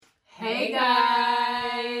Hey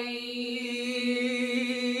guys!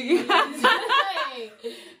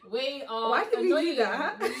 We are Why did we do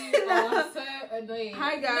that? We are so annoying.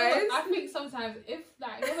 Hi guys! You know, I think sometimes if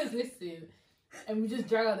like whoever's listening and we just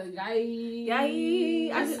drag out the guy.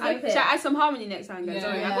 Should I add some harmony next time, guys?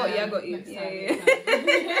 Sorry, I got you. Yeah.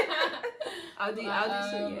 I'll do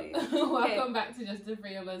so. Welcome back to Just the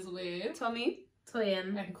Three of Us with Tommy,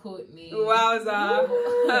 Toyin, and Courtney.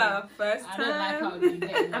 Wowza! First time. I don't like how you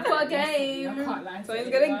get I've got a game. I can't lie. Toyin's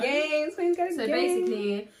got a game. So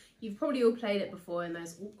basically, you've probably all played it before in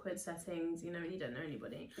those awkward settings, you know, when you don't know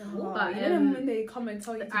anybody. But when they come and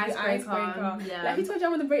tell you to do icebreaker. Yeah. Like, he told you I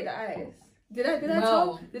want to break the ice. Did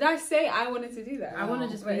I say I wanted to do that? I want to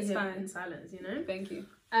just be here in silence, you know? Thank you.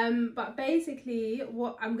 But basically,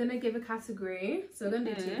 what I'm going to give a category. So we're going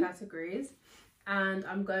to do 2 categories. And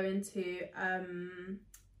I'm going to,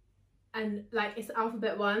 and like, it's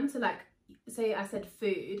alphabet 1. So like, say I said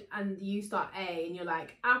food and you start A and you're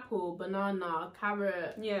like apple, banana,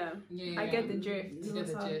 carrot. Yeah. I get the drift. You get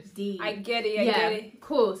the gist. D. I get it. I get it.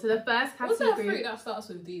 Cool. So the first category. What's that fruit that starts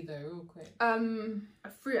with D though, real quick? A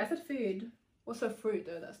fruit. I said food. What's a fruit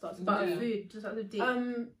though that starts with But D? food just starts with D.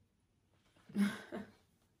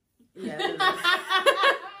 Yeah.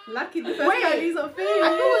 Lucky the first category's not food.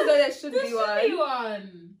 I feel as though there should be There should be one.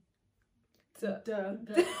 one. Duh.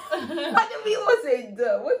 Why did we all say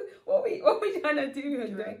duh? What we trying to do here?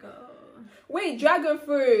 Drago. Wait, dragon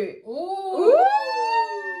fruit. Ooh.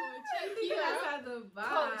 Check you That's out. how the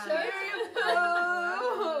Culture. vibe.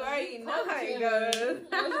 Oh, right, now how it goes.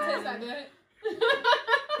 What does it taste like though?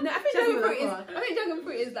 No, I think Just dragon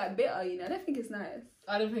fruit is like bitter. You know, I don't think it's nice.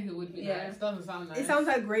 I don't think it would be nice. It doesn't sound nice. It sounds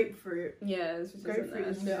like grapefruit. Yeah, it's just Grapefruit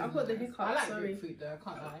is bitter. I've got the hiccups. I like Sorry. grapefruit though, I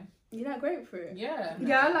can't lie. You like grapefruit? Yeah.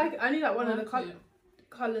 Yeah, I only like one of the like it.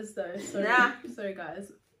 colours though. Sorry. Nah. Sorry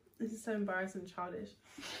guys. This is so embarrassing, childish.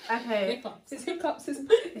 Okay. Hiccups. It's hiccups.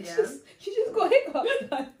 Yeah. She just got hiccups.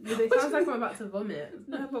 It sounds like I'm about to vomit.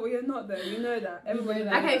 No, but we are not though. You know that. Everybody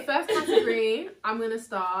know knows that. Okay, first category I'm gonna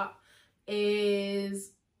start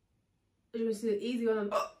is. You want to see the easy one?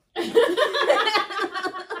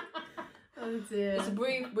 Oh dear. Just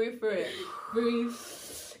breathe through it. Breathe.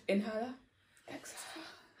 Inhaler. Exhale.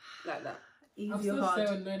 Like that. Easy I'm or still hard?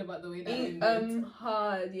 so annoyed about the way that ended.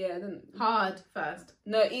 Hard. Yeah. Hard first.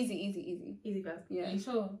 No, easy. Easy first. Yeah. Are you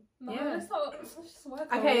sure? No, Yeah. let's just work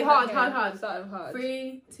on Okay, it. hard. Start with hard.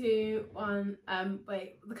 3, 2, 1.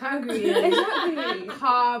 Wait. The category is Exactly.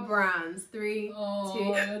 car brands. 3, Oh, 2,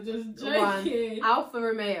 you're just 1. joking. Alfa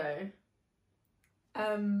Romeo.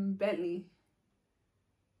 Bentley.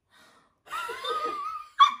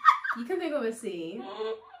 You can think of a C. I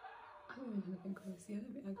don't even think of this.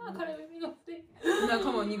 I can't even think of it. No,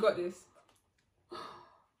 come on, you got this.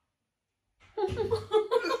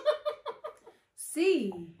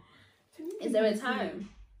 C. Is there a time?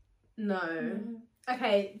 No.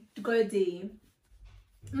 Okay, go D.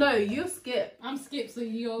 No, you skip I'm skipped, so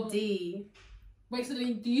you're... D. Wait, so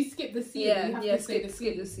then do you skip the C? Yeah, You have yeah. to say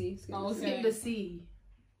Skip the C. Oh, okay. Skip the C.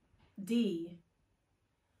 D.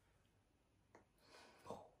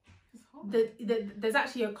 It's hard. There's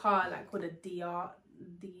actually a car like called a DR.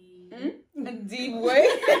 D. D boy.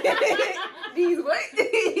 D's what?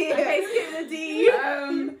 Okay, skip the D.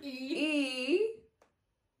 E.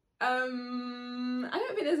 I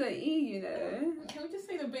don't think there's an E, you know. Can we just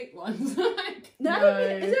say the big ones? Like, No, I don't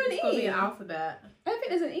think, is there it's gotta an be E? an alphabet. I don't think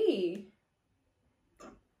there's an E.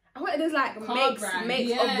 I wonder there's like Car brand, makes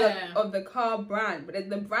yeah. of the car brand, but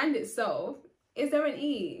the brand itself, is there an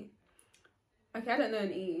E? Okay, I don't know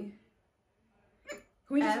an E. Can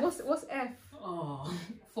we just what's F? oh,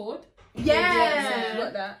 Ford? Yeah.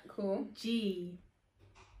 Got that. Cool. G.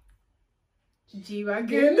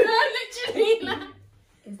 G-Wagon. Literally. Like,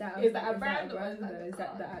 Is that a brand or is that though? a Is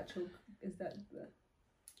that the car? actual? Is that the?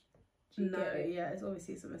 No, Okay. yeah, it's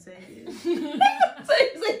obviously some Mercedes. so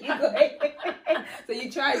you got it. So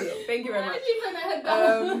you tried it. Thank you very Why much. did you put that head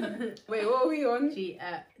down? Wait, what are we on? G,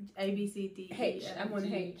 A, B, C, D, E, H. F, I'm on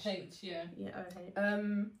G. H. H, yeah. Yeah, O, H.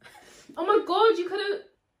 Oh Oh my god, you could have.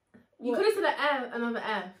 You What? could have said an F, another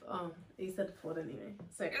F. Oh, you said Ford anyway.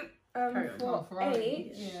 So carry on. Oh,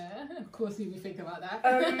 Ferrari. H. Yeah, of course you would think about that.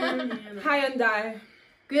 Hyundai.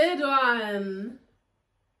 Good one.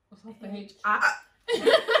 What's off the H?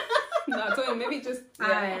 No, I told you maybe just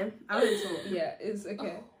yeah. I would have thought. Yeah, it's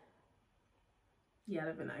okay. Yeah, I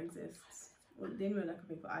don't think that exists. Well, the only one I can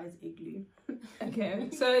think of I is Igloo. Okay,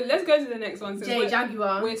 so let's go to the next one. J,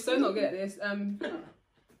 Jaguar. We're so not good at this.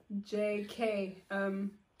 J, K.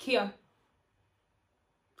 Kia.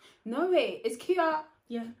 No wait, is Kia?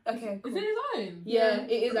 Yeah. Okay. Cool. Is it his own? Yeah,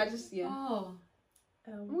 it is. I just Oh.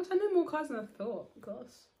 I wish I know more cars than I thought. Gosh.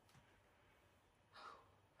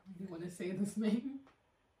 You want to say this name?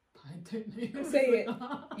 I don't know. Say it.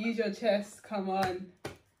 Use your chest. Come on.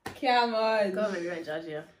 Come on. Go on, we won't judge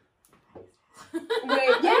you. Wait.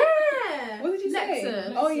 Yeah. What did you say?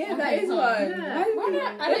 Nexus. Oh yeah, that is one. Yeah. Why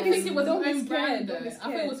not? I don't think it was Don't his be own scared, brand don't though. be I think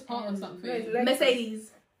it scared. was part of something. No, it's Lexus.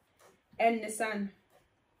 Mercedes. And Nissan.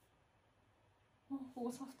 Oh,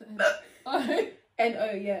 what's after N? Oh.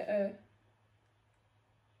 N-O, yeah,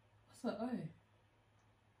 What's that O?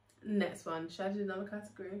 Next one. Should I do another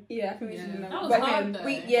category? Yeah, I think we Yeah. should do that. That was But hard,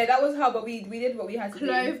 though. that was hard, but we did what we had to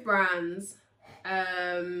Clove brands.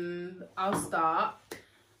 I'll start.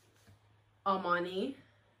 Armani.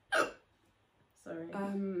 Sorry.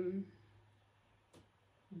 do.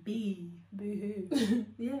 B. Boo-hoo.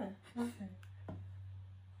 Yeah. Okay.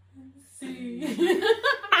 C.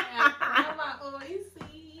 I'm like, oh,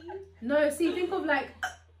 C. No, see, think of like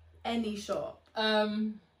any shop.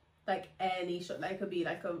 Um, Like any shop. Like it could be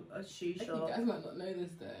like a shoe I think you shop. guys might not know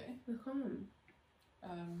this though. Look on.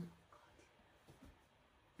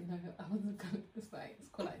 No, I wasn't gonna. It's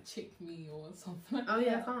called like Chick Me or something. Like Oh,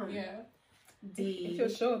 yeah, that. come on. Yeah. D. If you're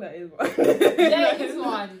sure that is one. Yeah, it is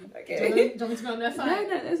one. Okay. Do you want me to be on their No, side?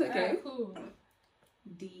 no, that's okay. Alright, cool.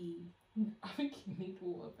 D. I think you need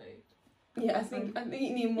water, babe. Yeah, I think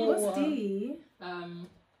you need more. What's D?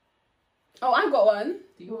 Oh, I got one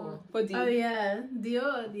Dior. for D. Oh yeah,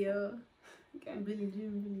 Dior. Okay. Billie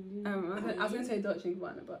Jean. I was gonna say Dolce &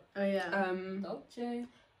 Gabbana, but Oh yeah. Dolce.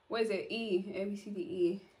 what is it? E. A B C D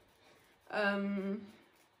E.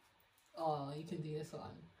 Oh, you can do this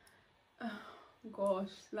one. Gosh,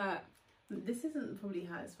 like This isn't probably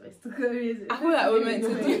how it's supposed to go, is it? I feel like we're meant to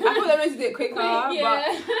do. I feel like we're meant to do it quicker, Yeah.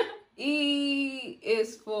 but E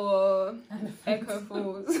is for Echo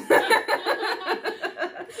Falls.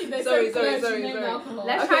 Sorry.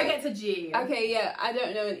 Let's try and get to G. Okay, yeah, I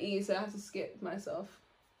don't know an E, so I have to skip myself.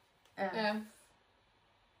 F. F.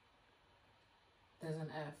 There's an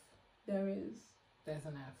F. There is. There's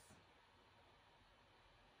an F.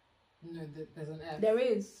 No, there's an F. There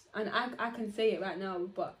is, and I can say it right now,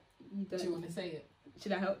 but you Do you don't. want to say it?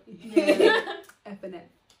 Should I help? Yeah. F and F,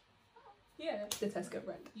 Yeah. the Tesco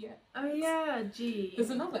brand. Yeah. Oh yeah, G. There's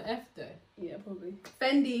another F though. Yeah, probably.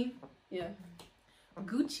 Fendi. Yeah.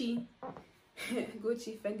 Gucci.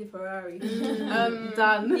 Gucci, Fendi, Ferrari.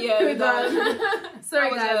 Done. Yeah, we're done. Sorry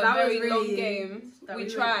that was guys, a that very was really long game. that We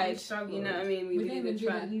was tried. really struggled. You know what I mean? We We really didn't did do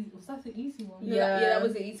try. that easy. Was that the easy one? Yeah. Yeah, that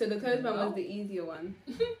was the so the closed one Wow. was the easier one.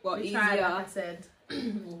 Well, We easier. tried, like I said.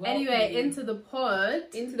 Well, Anyway, into the pod.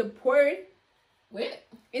 Into the port. Wait.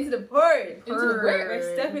 Into the port. Into the where?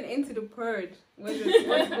 We're stepping into the port. What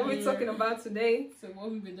we're talking about today. So what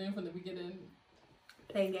have we been doing from the beginning?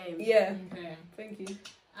 Playing games. Yeah. Okay. Thank you.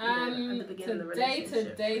 At the beginning of the Today,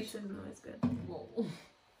 relationship, which isn't always good. Whoa.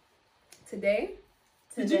 Today?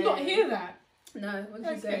 Did you not hear that? No. What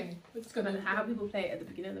did you say? Okay. We're just gonna And how people play it at the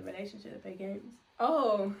beginning of the relationship, they play games.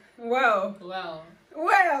 Oh, well. Well,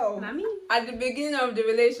 Well. Nami? At the beginning of the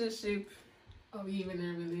relationship. are we even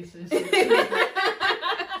in a relationship?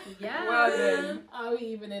 Yeah. Well then. Are we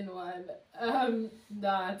even in one?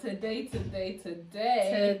 Nah, today.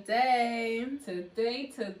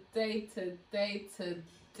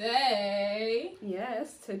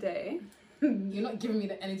 Yes, today. You're not giving me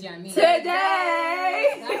the energy I need.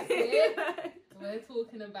 Today! That's it. We're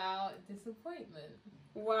talking about disappointment.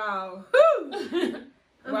 Wow.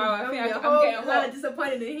 Wow, I think I'm I'm getting hot.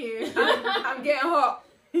 disappointed in here. I'm getting hot.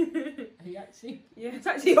 Are you actually? Yeah, it's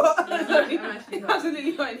actually hot. Yeah, I'm actually hot.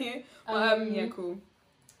 Absolutely hot in here. But, yeah, cool.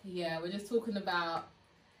 Yeah, we're just talking about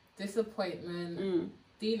disappointment,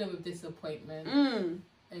 dealing with disappointment, and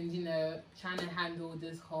trying to handle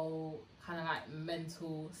this whole kind of like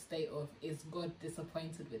mental state of, is God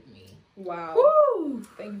disappointed with me? Wow. Woo!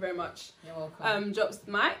 Thank you very much. You're welcome. Drops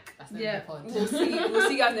the mic. That's the yeah. end of the We'll pod.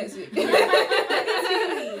 see you guys next week.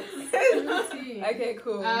 Okay,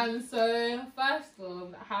 cool. So first of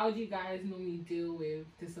all, how do you guys normally deal with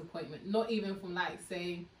disappointment? Not even from like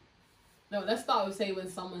say, no, let's start with say when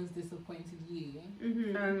someone's disappointed you.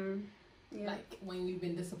 Mm-hmm. Yeah. Like when you've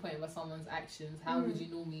been disappointed by someone's actions, how would you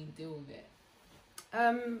normally deal with it?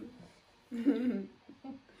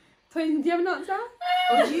 Tony, do you have an answer?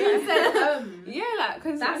 You said Yeah, like,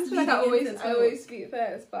 because I That's feel like I leading into always speak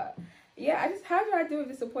first, but yeah, how do I deal with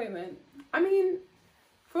disappointment? I mean,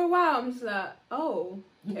 for a while I'm just like, oh,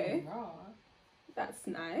 okay, Raw. that's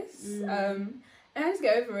nice, and I just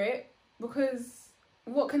get over it, because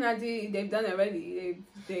what can I do? They've done it already.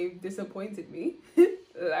 They've disappointed me,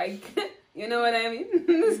 like, you know what I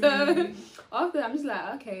mean? So after that, I'm just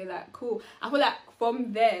like, okay, like, cool. I feel like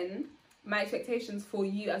from then, my expectations for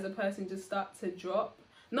you as a person just start to drop,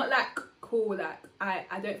 not like cool, like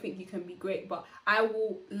I don't think you can be great, but I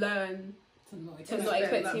will learn to not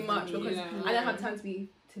expect too much because I don't have time to be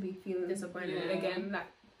feeling disappointed again. Like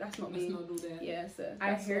that's not me. Not all there. Yeah, so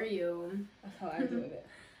I hear you. That's how I deal with it.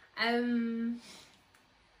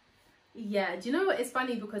 Yeah, do you know what? It's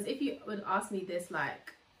funny because if you would ask me this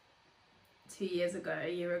like 2 years ago,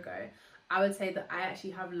 a year ago, I would say that I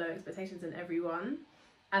actually have low expectations in everyone,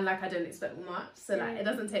 and like I don't expect much. So like it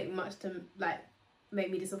doesn't take much to like make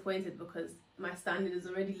me disappointed because my standard is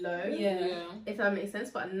already low. Yeah. If that makes sense.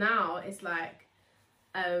 But now it's like,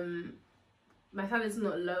 my standard's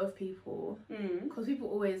not low of people because people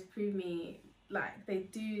always prove me like they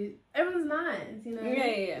do. Everyone's nice, you know.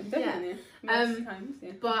 Yeah, definitely. Most times,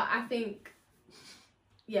 yeah. But I think,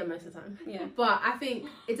 most of the time. Yeah. But I think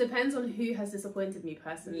it depends on who has disappointed me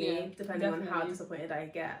personally. Yeah, depending on how disappointed I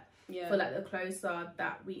get. Yeah. For like the closer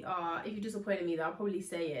that we are, if you disappointed me, then I'll probably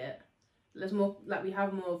say it. There's more like we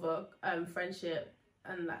have more of a friendship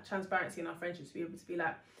and like transparency in our friendship to be able to be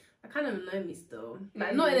like, I kind of know me still,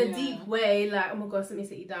 like not in a deep way, like oh my gosh, let me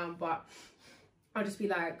sit you down, but I'll just be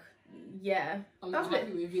like, I'm not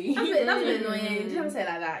happy with you. That's a bit annoying. You don't have to say it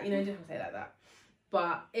like that, you know. You don't have to say it like that.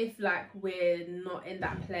 But if like we're not in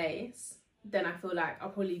that place, then I feel like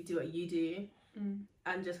I'll probably do what you do,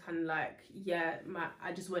 and just kind of like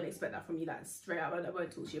I just won't expect that from you like straight up. I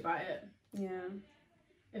won't talk to you about it. Yeah.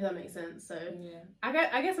 If that makes sense. So I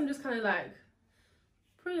guess I'm just kind of like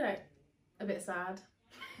probably like a bit sad.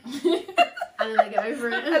 And then I get over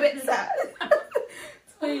it. A bit sad.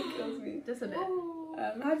 Totally kills me. Just a bit.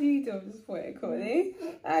 How do you deal with disappointment, Courtney?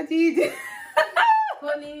 How do you do?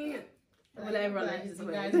 Courtney, will everyone like like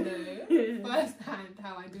you guys know firsthand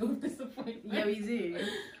how I deal with disappointment. Yeah, we do.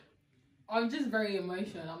 I'm just very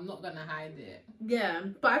emotional. I'm not gonna hide it. Yeah,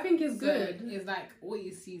 but I think it's good. It's like what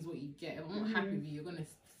you see is what you get. If I'm not happy with you,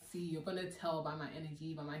 you're gonna tell by my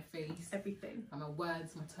energy, by my face, everything, by my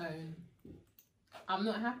words, my tone. I'm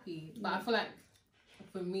not happy, but I feel like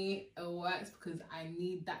for me it works because I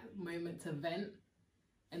need that moment to vent,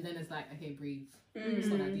 and then it's like, okay, breathe. It's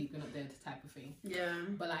not that deep, you're not there, type of thing. Yeah.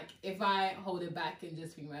 But like if I hold it back and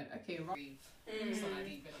just think like, okay, breathe. It's not that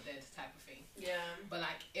deep, you're not there, type of thing. Yeah. But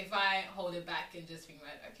like if I hold it back and just think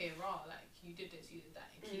like, okay, raw, like you did this, you did that,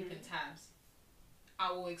 and keep in tabs,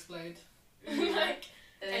 I will explode. Like.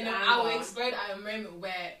 And then I will explode at a moment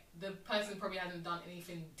where the person probably hasn't done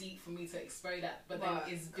anything deep for me to explode at, but then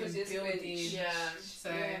it's been building. Yeah.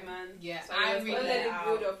 So man. Yeah, so I really let it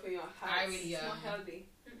build up in your heart. It's not healthy.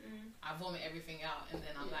 I vomit everything out, and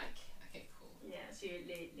then I'm like, okay, cool. Yeah, she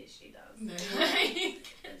literally does. No.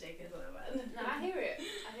 I'm joking, it's not bad. No, I hear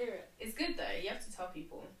it. It's good though. You have to tell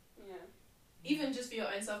people. Yeah. Even just for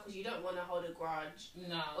your own self, because you don't want to hold a grudge.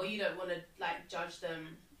 No. Or you don't want to like judge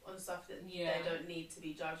them on stuff that they don't need to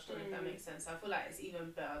be judged on, if that makes sense. I feel like it's even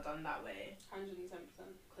better done that way. 110%.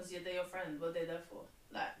 Because they're your friend, what are they there for?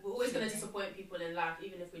 Like, we're always going to disappoint people in life,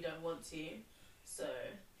 even if we don't want to. So,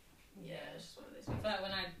 it's just one of those things. I feel like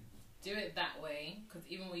when I do it that way, because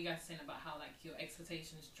even what you guys are saying about how like your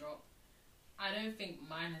expectations drop, I don't think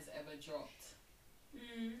mine has ever dropped.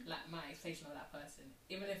 Like my expectation of that person.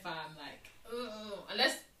 Even if I'm like,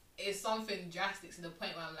 unless it's something drastic to the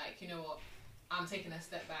point where I'm like, you know what, I'm taking a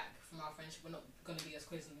step back from our friendship. We're not going to be as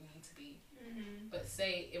close as we need to be. But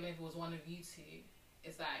say, even if it was one of you two,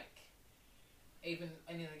 it's like, even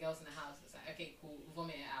any of the girls in the house, it's like, okay, cool,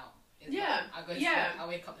 vomit it out. It's like, I go to sleep, I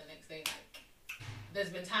wake up the next day, like, there's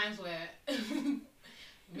been times where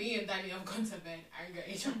me and Danny have gone to bed angry at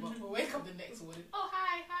each other, but we'll wake up the next morning,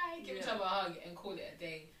 hi, give each other a hug and call it a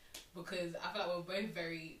day. Because I feel like we're both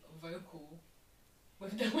very vocal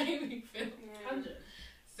with the way we feel. 100.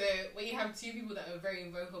 So when you have two people that are very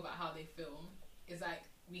vocal about how they feel, it's like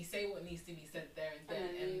we say what needs to be said there and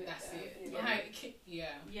then, and that's it. Like,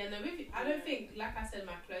 I don't think, like I said,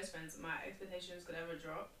 my close friends, my expectations could ever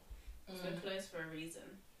drop. We're close for a reason.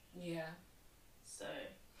 Yeah. So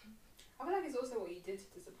I feel like it's also what you did to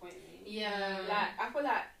disappoint me. Yeah. Like I feel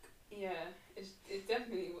like it's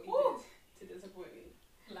definitely what you did to disappoint me.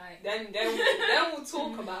 Like then we'll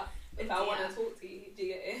talk about if I want to talk to you. Do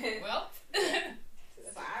you get it? Well.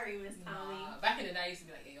 Sorry, Miss Tommy. Back in the day, I used to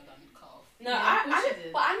be like, you're done, cut off. No, I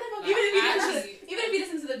never. Even if you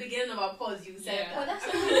listen to the beginning of our pods, you said that. But that's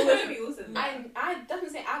I definitely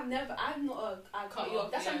say I'm not I cut you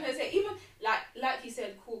off. That's what I'm trying to say. Even like you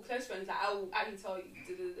said, cool, close friends. Like I will actually tell you,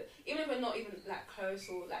 even if we're not even like close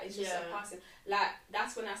or like it's just a passing. Like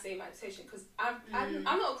that's when I say my expectation because I'm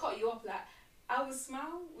not cut you off. Like I will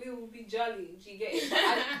smile, we will be jolly. Do you get it?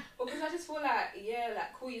 Because I just feel like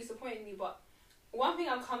cool, you disappointed me, but. One thing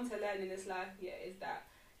I've come to learn in this life, is that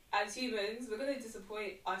as humans, we're going to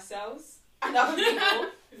disappoint ourselves and other people.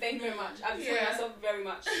 Thank you very much. I've destroyed myself very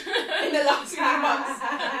much in the last few months.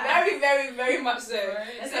 Very, very, very much so.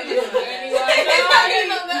 Right. So, You're not the only one. You're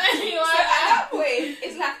not the only one. So at that point,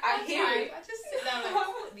 it's like I hear it. I just sit down like,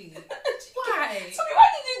 why? So why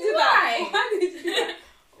did you do that? Why? Why did you do that?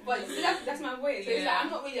 But you see, that's my point. So it's like Yeah. I'm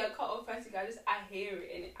not really a cut off person. I hear it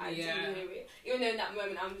and I do hear it. Even though in that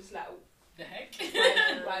moment I'm just like, The heck?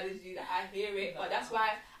 why did you do that? I hear it, but that's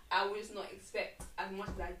why I would just not expect as much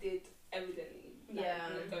as I did, evidently.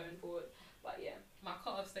 Like, going forward. But yeah. My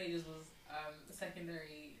cut-off stages was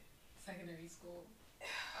secondary school.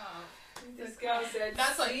 This girl said,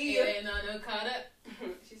 That's like see it, no cut it.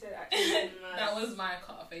 She said, actually, That was my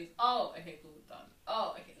cut-off phase. Oh, okay, cool, done.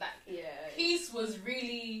 Oh, okay, like peace was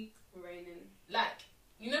really raining. like,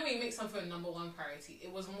 you know when you make something a number one priority,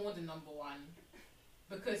 it was more than number one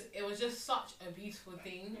because it was just such a beautiful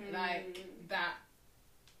thing, like that.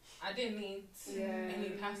 I didn't need any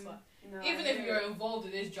password. No, even if you're involved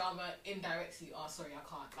in this drama indirectly, oh sorry, I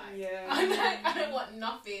can't. Like, I'm like, I don't want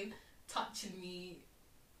nothing touching me.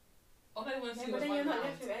 All I want to do but was then run you're not around.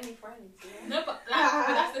 left with any friends. No, but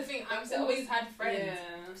that's the thing. I've always had friends,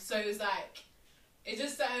 Yeah. so it's like it's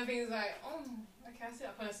just certain things like, oh, okay, I see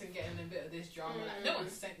that person getting a bit of this drama. Like, no one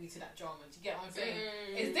sent me to that drama. Do you get what I'm saying?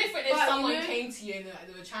 It's different if someone came to you and like,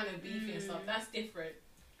 they were trying to beef you and stuff. That's different.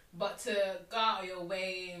 But to go out of your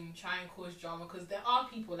way and try and cause drama, because there are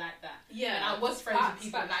people like that. Yeah. And I was friends with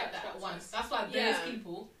people like that at once. That's why those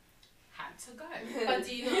people had to go. But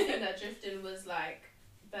do you not think that drifting was like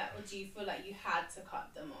that, or do you feel like you had to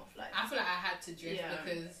cut them off? Like, I feel like I had to drift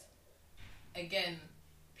because, again,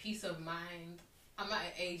 peace of mind. I'm at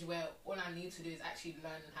an age where all I need to do is actually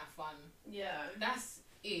learn and have fun. Yeah. That's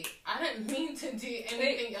it. I don't mean to do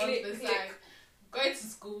anything else. It's like go to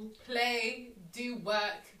school, play, do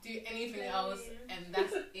work, do anything else, and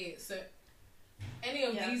that's it. So any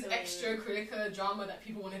of these extracurricular drama that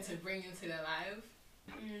people wanted to bring into their life,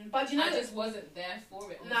 but you know, I just wasn't there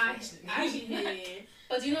for it. No, I actually hear you.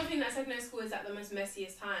 But do you not think that secondary school is like the most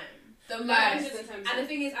messiest time? The most. most. And the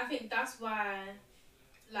thing is, I think that's why,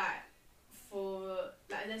 like,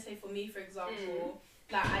 let's say for me, for example,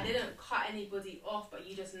 like, I didn't cut anybody off, but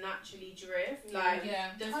you just naturally drift. Like,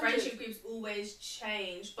 the friendship groups always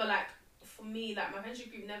change. But, like, for me, like, my friendship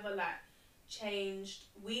group never, like, changed.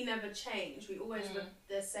 We never changed. We always were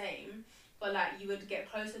the same. But, like, you would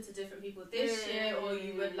get closer to different people this year, or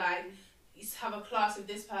you would, like, have a class with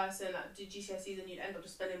this person, like, do GCSEs, and you'd end up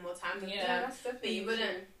just spending more time with them. That's definitely but you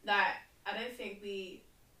wouldn't, like, I don't think we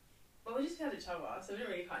just had each other, so we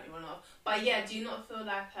didn't really cut anyone off. But yeah, do you not feel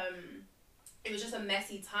like it was just a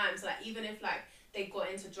messy time? So like, even if like they got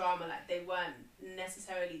into drama, like they weren't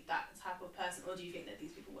necessarily that type of person, or do you think that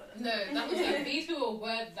these people were? No, that was like, these people were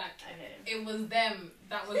like, it was them.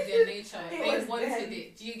 That was their nature. They wanted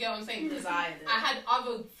it. Do you get what I'm saying? Desired it. I had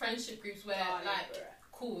other friendship groups where like,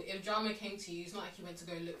 cool, if drama came to you, it's not like you went to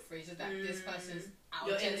go look for it. It's just that this person's out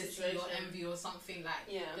of jealousy or envy or something, like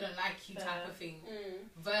they don't like you type of thing.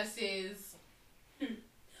 Versus oh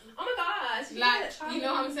my gosh, like, you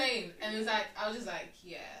know what I'm saying? And it's like, I was just like,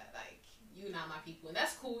 yeah, like, you're not my people, and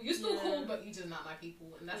that's cool. You're still cool, but you're just not my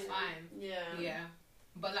people, and that's fine. Yeah.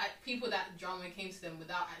 But like, people that drama came to them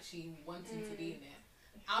without actually wanting to be in it,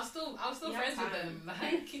 I was still friends with them.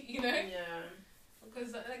 Like, you know. Yeah. Because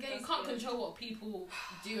again, you can't control what people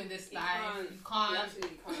do in this life. You can't. You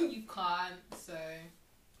absolutely can't. You can't. So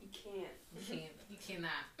you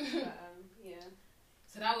cannot. Yeah.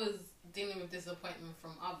 So that was dealing with disappointment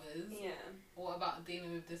from others. Yeah. What about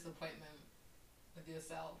dealing with disappointment with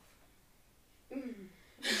yourself?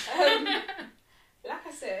 Like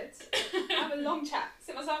I said, have a long chat.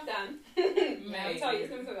 Sit myself down. I'll tell you. It's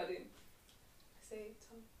gonna be something I do. Say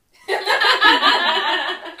Tom.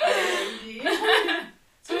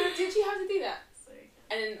 So did you have to do that?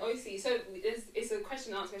 And then obviously, so it's a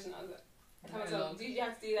question and answer question. I was like, tell myself, did you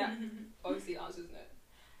have to do that? Obviously, the answer is no.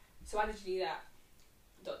 So why did you do that? ...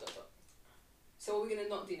 So what are we gonna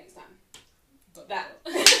not do next time? That.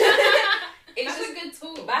 It's just a good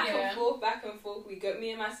tool. Back and forth. We go,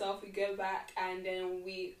 me and myself, we go back, and then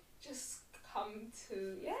we just come to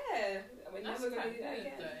we're never gonna do that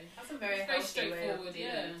again. That's a very straightforward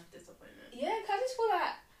disappointment. Yeah, cause I just feel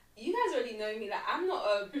like you guys already know me. Like, I'm not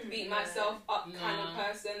a beat myself up kind of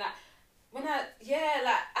person. Like, when I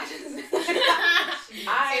just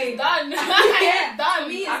it's done. Done. For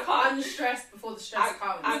me, I can't unstressed before the stress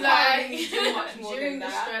comes. I can't do much more during than the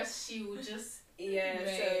that. stress, she will just.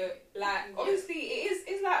 So like, obviously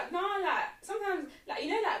it's like, no, like sometimes, like, you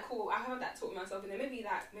know, like, cool, I have that talk with myself, and then maybe a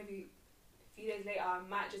few days later I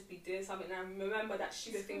might just be doing something and I remember that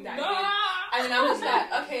stupid thing that I did, and then I'm just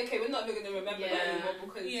like, okay, we're not even gonna remember that anymore,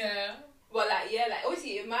 because But like, yeah, like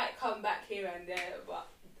obviously it might come back here and there, but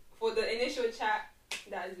for the initial chat,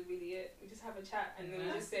 that is really it. We just have a chat and then we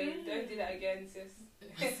just say, don't do that again, sis.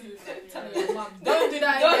 Tell your mum, don't do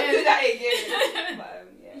that Don't again. do that again. But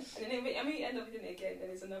yeah, and then if we end up doing it again, then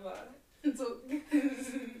it's another talk,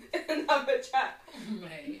 another chat.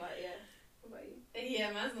 Mate. But yeah, what about you?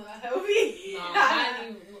 Yeah, man's not healthy. No, I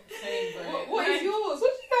ain't saying, bro. What is yours?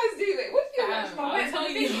 What do you guys do? Like, what do you guys do? I'll tell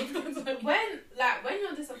you. When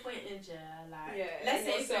you're disappointed, like, Yeah, let's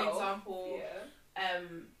say for yourself. example, Yeah.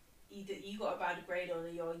 you got a bad grade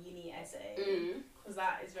on your uni essay, Mm. because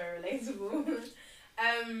that is very relatable.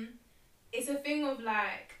 It's a thing of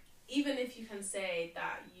like, even if you can say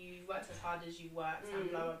that you worked as hard as you worked and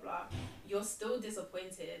blah blah blah, you're still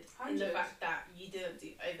disappointed in the 100. fact that you didn't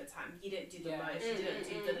do overtime, you didn't do the most, you didn't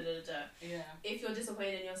do da da da da. Yeah. If you're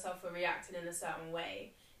disappointed in yourself for reacting in a certain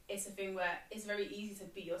way, it's a thing where it's very easy to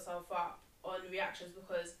beat yourself up on reactions,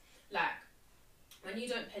 because like when you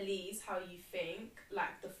don't police how you think,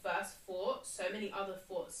 like the first thought, so many other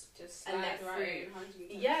thoughts Just and slide let right through.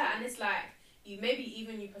 in, 100%. Yeah, and it's like you maybe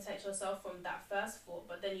even you protect yourself from that first thought,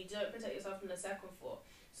 but then you don't protect yourself from the second thought.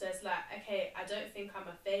 So it's like, okay, I don't think I'm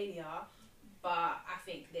a failure, but I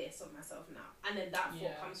think this of myself now, and then that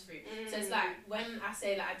thought comes through. So it's like when I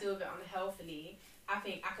say like I deal with it unhealthily, I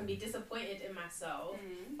think I can be disappointed in myself,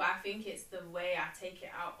 but I think it's the way I take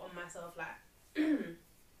it out on myself. Like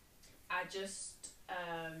I just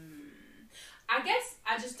I guess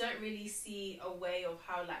I just don't really see a way of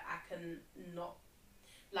how like I can not,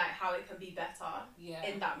 like how it can be better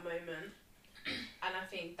in that moment. And I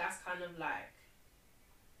think that's kind of like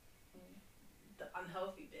the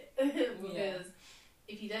unhealthy bit. Because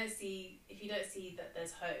if you don't see that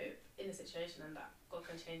there's hope in the situation and that God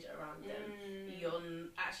can change it around, then you're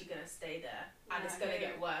actually gonna stay there, and it's gonna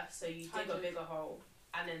get worse. So you dig a bigger hole,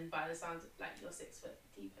 and then by the sound, like you're 6 foot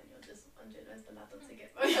deep and you're just wondering where's the ladder to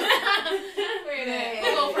get. We'll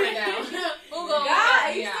go for it now. We'll go.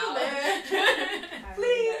 God, Yeah. still there.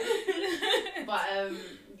 Please. But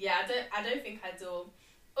I don't think I do.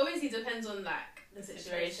 Obviously, it depends on like the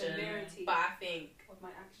situation. Severity But I think of my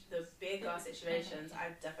actions. the bigger situations, I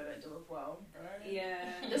definitely don't do with well.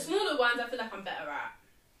 Yeah. The smaller ones, I feel like I'm better at.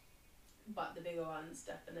 But the bigger ones,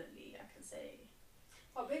 definitely, I can say.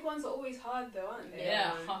 But big ones are always hard though, aren't they?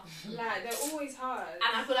 Yeah. Like, they're always hard.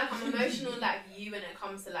 And I feel like I'm emotional like you when it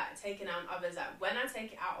comes to like taking out on others. Like when I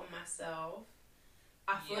take it out on myself,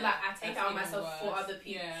 I feel like I take it out on myself for other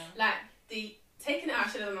people. Yeah. Like the taking it out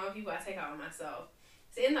shit on other people, I take it out on myself.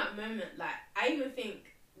 So in that moment, like I even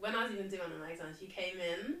think when I was even doing one of my exams, you came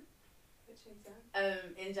in. Which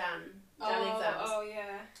exam? In Jan exams. Oh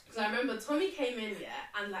yeah. So I remember Tommy came in,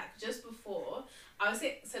 and like just before I was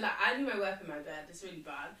so like I do my work in my bed. It's really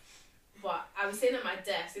bad, but I was sitting at my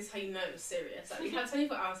desk. This is how you know it was serious. Like we had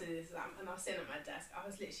 24 hours to do this exam, and I was sitting at my desk. I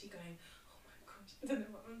was literally going, "Oh my gosh, I don't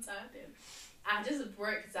know what I'm typing." I just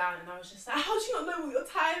broke down, and I was just like, "How do you not know what you're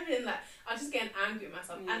typing?" Like I was just getting angry at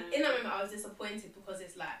myself, and in that moment I was disappointed because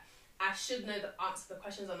it's like I should know the answer. The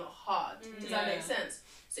questions are not hard. Does that make sense?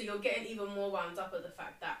 So you're getting even more wound up at the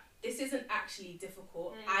fact that this isn't actually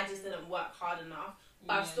difficult. I just didn't work hard enough.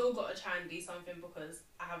 But I've still got to try and do something because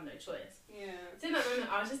I have no choice. Yeah. So in that moment,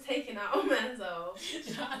 I was just taking out on myself.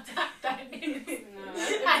 No.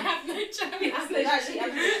 I have no choice. Actually, I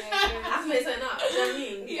have to make something up. Do you know what I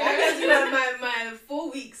mean? Yeah. I had to do my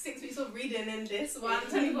 4 weeks, 6 weeks of reading in this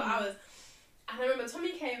 24 hours. And I remember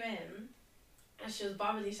Tommy came in. And she was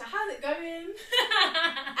bubbly. She's like, "How's it going?"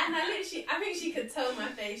 And I think she could tell my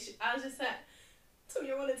face. I was just like, "Tommy,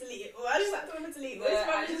 I want to delete it." Or I just like, "Don't want to delete it." It's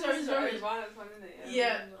rubbish.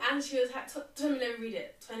 Yeah. And she was like, "Tommy, let me read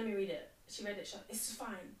it. Tommy, let me read it." She read it. She's like, "It's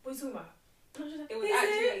fine. What are you talking about?" And I was just like, It was "Is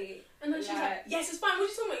actually. it?" And then she was like, "Yes, it's fine. What are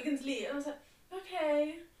you talking about? You can delete it." And I was like,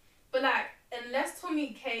 "Okay." But like, unless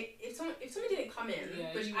Tommy came, if Tommy didn't come in,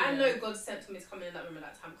 which I know God sent Tommy to come in that room at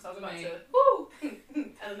that time because I was about to,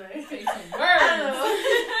 I don't know. Say some words.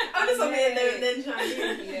 I'm just something in there and then trying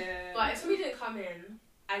to. Yeah. But if Tommy didn't come in,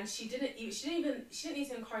 and she didn't need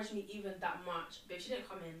to encourage me even that much. But if she didn't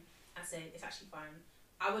come in and say it's actually fine,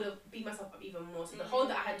 I would have beat myself up even more. So the hole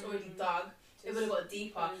that I had already dug, it would have got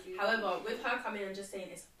deeper. However, with her coming in and just saying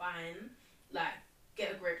it's fine, like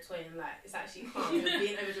get a grip, twin, like it's actually calm. You're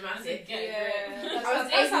being over dramatic. I was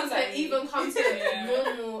able to even come to a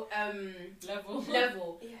normal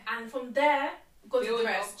level. Yeah. And from there, God did the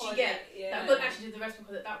rest. Build You get yeah. like God actually did the rest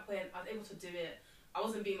because at that point I was able to do it. I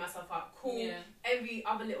wasn't beating myself up. Cool. Yeah. Every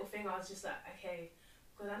other little thing, I was just like, okay,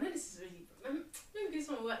 God, I know this is really. Maybe do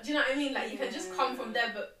some work. Do you know what I mean? Like you can just come from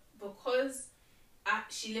there, but because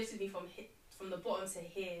she lifted me from the bottom to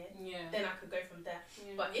here, then I could go from there.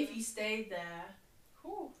 Yeah. But if you stayed there,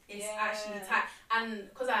 It's actually tight. And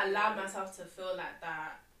because I allowed myself to feel like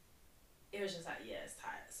that, it was just like, yeah, it's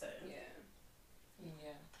tight. So Yeah.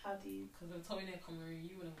 how do you? Because when Tommy didn't come around,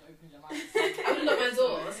 you wouldn't have opened your mouth. I would lock my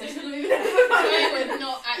door, so she wouldn't even. Tommy would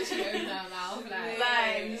not actually open her mouth.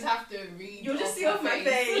 Like, you just have to read. You'll just see off my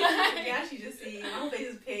face. You actually just see my whole face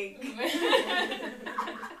is pink.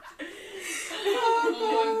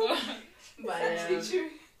 Oh my god. But Actually true.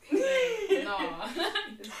 No.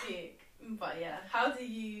 it's pink. But yeah,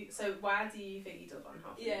 so why do you think you do it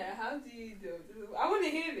unhealthy? Yeah, how do you do it? I want to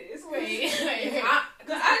hear this. Wait.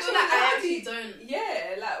 Because I feel like I actually don't.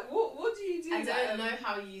 Yeah, like what do you do? I don't know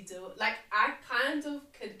how you do it. Like, I kind of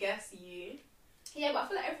could guess you. Yeah, but I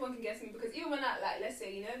feel like everyone can guess me because even when I, like, let's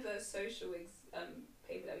say, you know, the social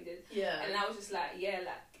paper that we did, Yeah. and I was just like, yeah,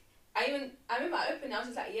 like, I remember I opened, I was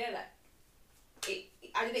just like, yeah, like,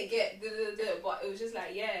 I didn't get but it was just like,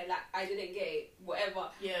 yeah, like, I didn't get it, whatever.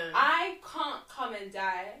 Yeah. I can't come and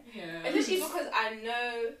die, Yeah. especially because I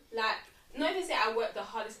know, like, not even say I worked the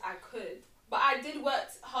hardest I could, but I did work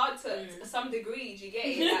hard to some degree. Do you get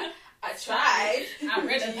it? Like, I tried. I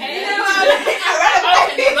read a You page. know what I mean? I read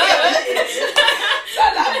a page. So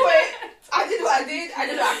at that point, I did what I did. I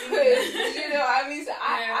did what I could. You know what I mean? So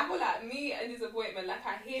I feel like me and disappointment, like,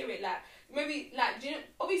 I hear it, like, maybe, like, do you know,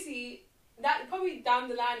 obviously, that probably down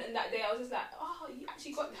the line and that day I was just like, oh, you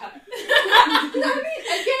actually got that. You know what I mean?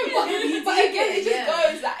 Again, but again, it just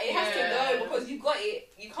goes that it has to go because you got it.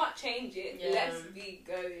 You can't change it. Yeah. Let's be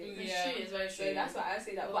going. It's true. It's very true. So that's why I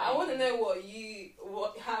say that. But I want to know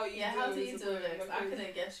how you how do you do it? because I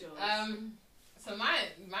couldn't guess yours. So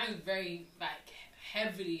mine's very, like,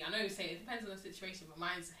 heavily, I know you say it depends on the situation, but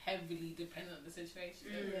mine's heavily dependent on the situation.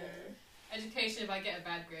 Education, if I get a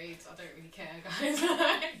bad grade, I don't really care, guys.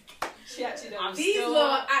 Like, she actually I'm does. These still-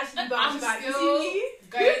 lot actually bounce back. You still see me?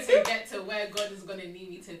 going to get to where God is going to need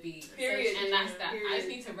me to be. Period. And that's that. Period. I just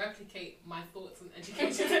need to replicate my thoughts on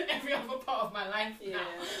education in every other part of my life now.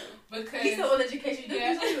 Because These are all education.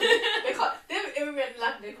 Yeah. They can't. They haven't immigrant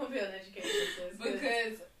life. They can't be on education. So it's good.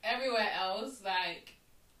 because everywhere else, like,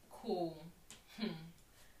 cool.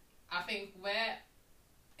 I think where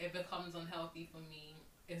it becomes unhealthy for me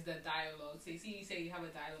is the dialogue. So you say you have a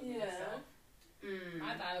dialogue with yourself.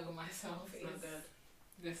 My dialogue with myself It's not is good.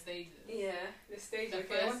 the stages. Yeah, the stage. The Okay,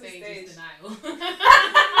 first what's the stage stage? is denial.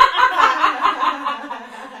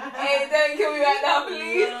 Hey, don't kill me right now,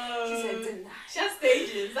 please. No. She said deny. She has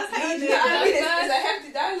stages. That's how you do I mean, it. it's a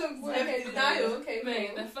hefty dialogue. It's Okay, hefty denial. dialogue. Okay,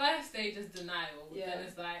 Mate, cool. the first stage is denial. Yeah. Then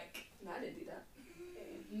it's like, No, I didn't do that.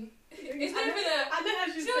 it's not even a. I know how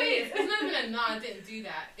she It's say it. not even a no, I didn't do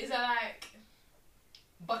that. It's a like,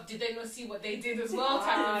 but did they not see what they did as well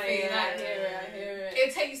type of thing? Yeah, Like, I hear it.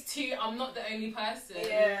 it takes two. I'm not the only person.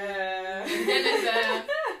 Yeah. And then it's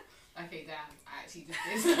a. Okay, damn. I actually did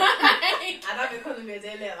this. And I've been calling me a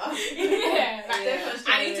day later. Yeah. Like, Yeah.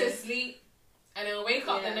 I need to sleep, and then wake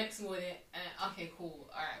up Yeah. the next morning, and okay, cool.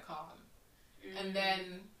 All right, calm. And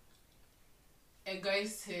then it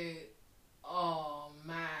goes to, oh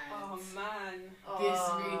man. Oh man. This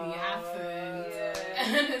really happened. Yeah.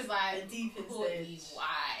 And it's like, The deepest Courtney, stage.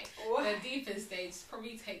 why? What? The deepest stage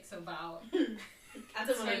probably takes about I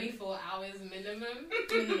don't want 24 hours minimum.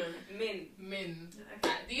 Min. Min. Okay.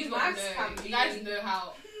 Like, these Max ones can know. be- You guys know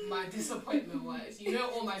how my disappointment works. You know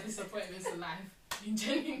all my disappointments in life. You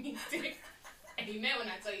genuinely do. And you know when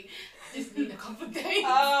I tell you, I just need a couple of days.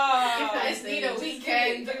 Oh. I just need a Just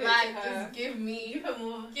weekend. give it to Like, her. just give me You put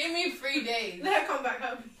more. 3 days. Let her come back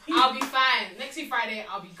home. I'll be fine. Next week Friday,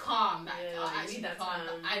 I'll be calm. Like, Yeah, I'll you actually need be that calm.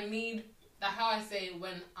 time. I need, like how I say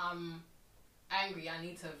when I'm angry, I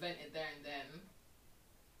need to vent it there and then.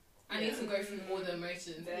 I need to go through all the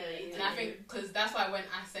emotions. Yeah, you And I do. think, because that's why when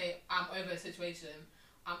I say I'm over a situation,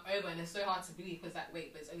 I'm over, and it's so hard to believe because, like,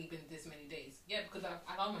 wait, but it's only been this many days. Yeah, because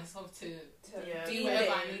I allow myself to Yeah. do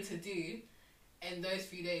whatever I need to do in those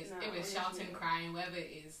few days. No, if it's honestly. shouting, crying, whatever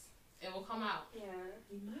it is, it will come out. Yeah.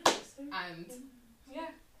 You know, it's so And yeah,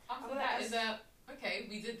 after Well, that that's- is okay,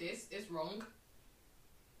 we did this, it's wrong.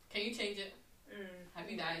 Can you change it? Have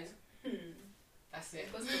you died? That's it.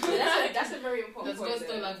 That's a very important Does point. God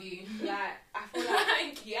still though. love you? Like, I feel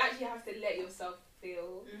like you actually have to let yourself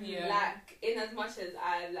feel. Yeah. Like, in as much as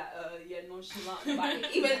I you're nonchalant about it,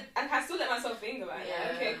 even I can still let myself think about it.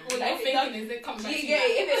 Yeah. Okay, cool. Like, Like, if it does, thinking, is it come back? you to get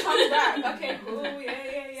you? it, if it comes back, okay, cool.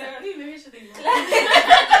 Yeah. So, maybe I should think more.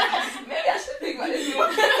 Maybe I should think about this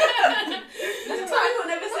more. Sometimes people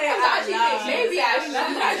never say it Sometimes I out actually loud. think, maybe I should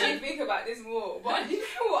actually think about this more. But you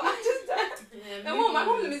know what? I just don't. Yeah, No, my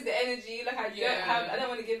problem is the energy. Like, I Yeah. don't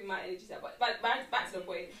want to give my energy to that. But back to the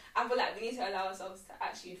point. I feel like we need to allow ourselves to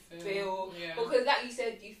actually feel. Yeah. Because, like you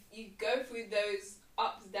said, you go through those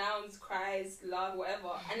ups, downs, cries, love,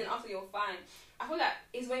 whatever, and then after you're fine. I feel like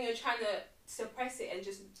it's when you're trying to suppress it and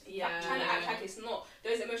just trying to act like it's not,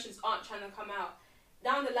 those emotions aren't trying to come out.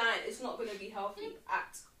 Down the line, it's not going to be healthy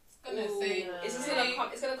at all. It's just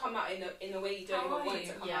gonna come out in a way you don't even want it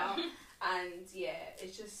to come out. And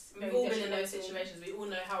it's just we've all been in those situations. We all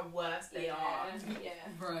know how worse they are. Yeah.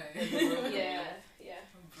 Right. Yeah.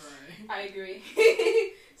 Right. I agree.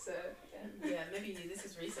 So maybe this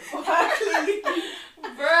is recent. Right.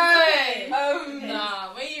 Okay.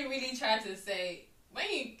 Nah, when you really try to say,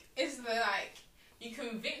 it's like you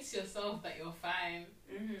convince yourself that you're fine.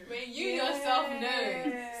 Mm-hmm. When you yourself know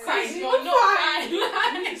Christ, you're not fine. You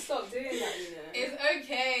need to stop doing that, you know. It's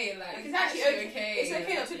okay, like it's actually okay. It's okay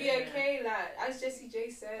like, not to be okay, like as Jessie J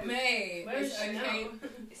said. Mate, it's okay.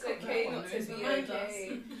 It's okay not to be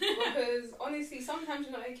okay. Because honestly, sometimes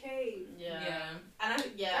you're not okay. Yeah. And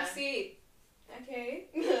That's it. Okay.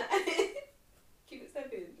 Keep it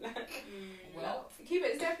stepping. Keep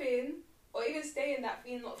it stepping. Or even stay in that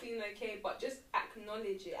feeling, not feeling okay, but just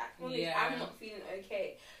acknowledge it. I'm not feeling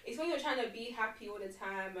okay. It's when you're trying to be happy all the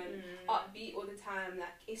time and upbeat all the time.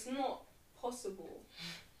 Like, it's not possible.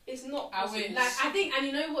 It's not possible. I wish. Like, I think, and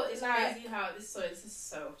you know what? It's crazy how this is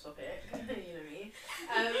so off topic. You know me.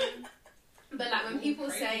 But like when people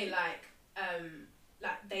say like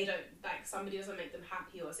they don't, like somebody doesn't make them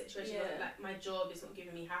happy, or a situation like my job is not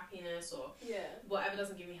giving me happiness, or whatever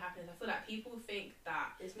doesn't give me happiness. I feel like people think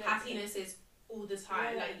that happiness is all the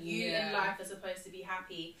time. Like you in life are supposed to be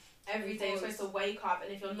happy every day. You're supposed to wake up,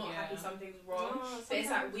 and if you're not happy, something's wrong. But it's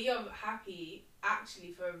like we are happy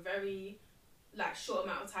actually for a very like short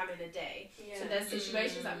amount of time in a day. So there's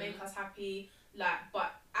situations that make us happy, like,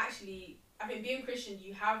 but actually I think being Christian,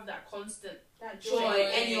 you have that constant joy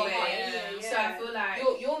in your heart. So I feel like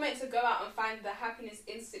you're meant to go out and find the happiness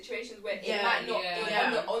in situations where it might not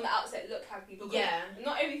on the outset look happy, because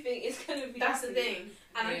not everything is going to be that's happy. The thing.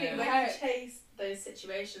 And I think when you chase those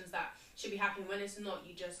situations that should be happening, when it's not,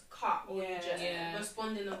 you just cut, or you just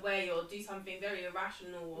respond in a way, or do something very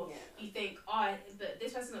irrational, or you think, but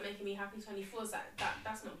this person's not making me happy 24, so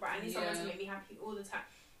that's not right. I need someone to make me happy all the time.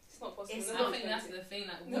 It's not possible. I think that's the thing.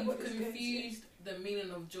 Like, we've confused the meaning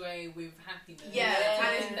of joy with happiness.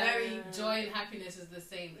 And it's very joy and happiness is the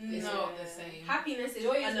same. It's not the same. Happiness is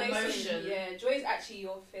joy an emotion. Joy is actually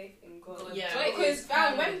your faith in God. Joy because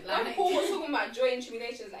when Paul was talking about joy and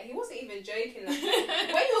tribulations, like he wasn't even joking. Like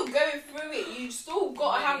when you're going through it, you still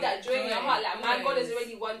gotta have that joy in your heart. Like my God has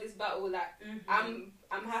already won this battle. Like I'm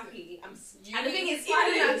happy. And the thing is,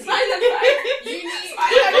 smiling and crying. You need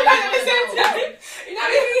smiling at the same time. You know what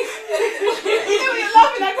I mean? You know when you're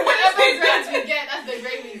laughing at whatever grades we get, that's the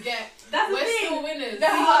grade we get. We're still winners.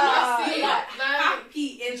 Happy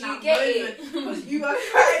in that moment because you are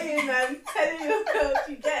crying and telling yourself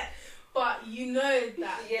you get. But you know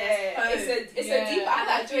that it's a deeper. I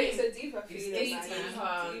like joy. It's a deeper feeling. It's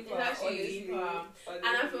deeper. It's actually deeper. And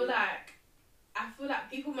I feel like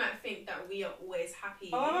people might think that we are always happy.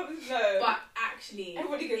 Oh, no. But actually,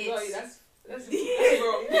 everybody can tell you that's wrong.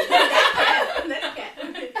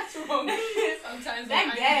 That's wrong. Sometimes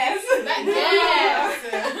like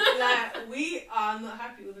we are not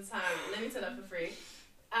happy all the time. Let me tell that for free.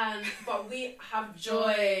 But we have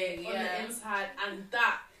joy on the inside, and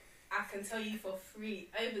that I can tell you for free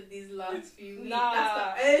over these last few weeks.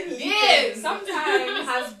 That's the only thing sometimes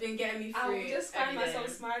has been getting me through. I will just find myself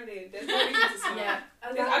smiling. There's no reason to smile.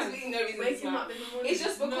 There's absolutely no reason to smile. Up in the morning. It's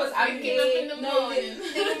just because I'm waking up in the morning.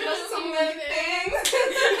 Thinking about so many things.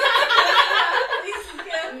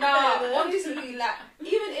 Honestly, like,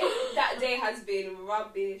 even if that day has been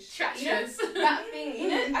rubbish, that thing, you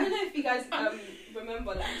know, I don't know if you guys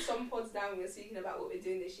remember, like, some pods down we were speaking about what we're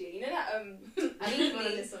doing this year. You know that I need to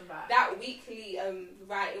listen back. That weekly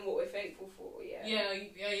writing what we're thankful for.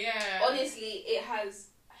 Honestly, it has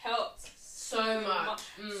helped so much.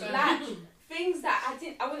 Like things that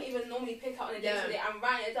I wouldn't even normally pick up on a day to day. I'm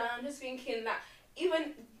writing it down. I'm just thinking that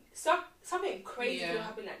even something crazy could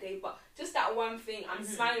happen that day, but just that one thing, I'm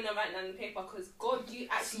smiling and writing down on the paper because God, you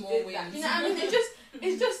actually did that. You know what I mean?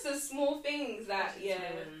 It's just the small things that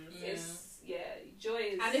joy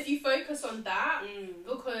is. And if you focus on that,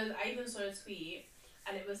 because I even saw a tweet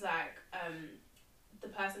and it was like the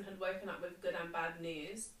person had woken up with good and bad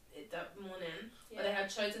news that morning, but they had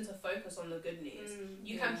chosen to focus on the good news.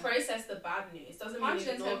 You can process the bad news, doesn't mean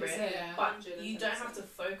you ignore it, but you don't have to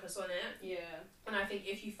focus on it. And I think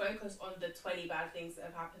if you focus on the 20 bad things that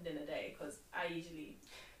have happened in a day, because I usually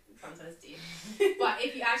sometimes do, but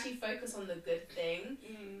if you actually focus on the good thing,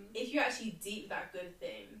 if you actually deep that good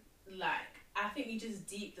thing, like I think you just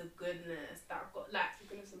deep the goodness that got, like,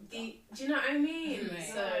 do you know what I mean?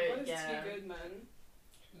 So God is too good, man.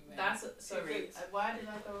 That's sorry. Why did I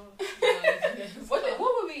go? What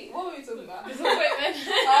were we talking about? Disappointment.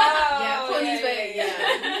 Yeah, Connie's way. Yeah.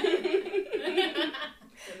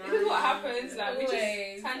 This is what happens. Like we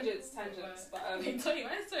Always. just tangents. But Tony,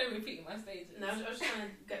 why is Tony repeating my stages? No, I was just trying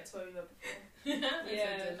to get to where we were before.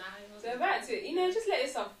 Yeah. So back to it. Just let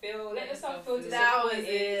yourself feel. Let yourself feel That was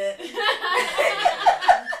disappointed.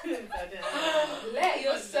 it. Let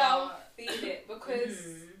yourself feel it because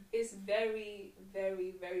it's very,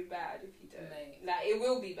 very, very bad if you don't. Mate. Like it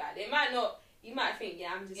will be bad. It might not. You might think,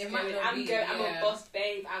 I'm a boss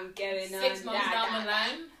babe. I'm going 6 months down the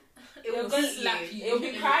line. It will gonna slap you. It'll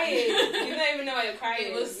be crying. You don't even know why you're crying.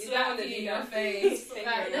 It will slap you in your face.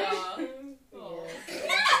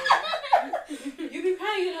 You'll be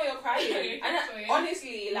crying, you know you're crying. And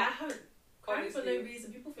honestly, I haven't cried for no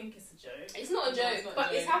reason. People think it's a joke. It's not a joke,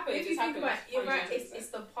 but it's happened. If you think about it, you're right. It's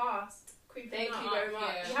the past creeping Thank up. you very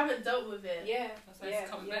much. You haven't dealt with it. Yeah. That's why it's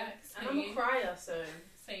come back. And I'm a crier, so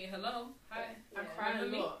saying hello. Hi. I cry a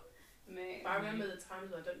lot. Mate. But I remember the times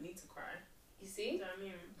where I don't need to cry. You see? Do you know what I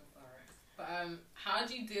mean? But how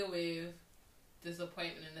do you deal with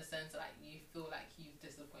disappointment in the sense like you feel like you've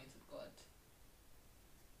disappointed God?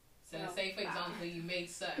 So say for example you made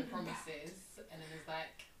certain promises and then it's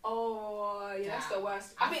like, oh yeah, that's the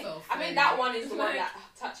worst. I think failed. that one is the one that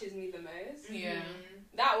touches me the most. Yeah.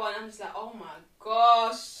 That one I'm just like, oh my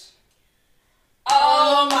gosh.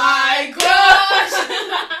 Oh my gosh.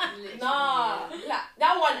 Nah, like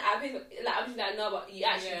that one I think I'm just like no, but you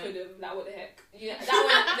actually could have like what the heck?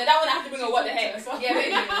 That one I have to bring a what the heck. Yeah,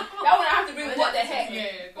 maybe. That one I have to bring what the heck.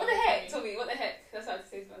 Yeah, what the heck? Tell me what the heck. That's how I have to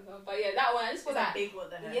say to myself. But yeah, that one I just feel like big what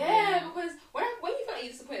the heck. Yeah, because when you feel like you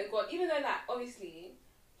disappointed God, even though like obviously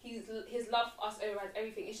his love for us overrides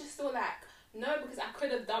everything, it's just still like no, because I could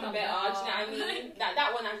have done better. Do you know what I mean?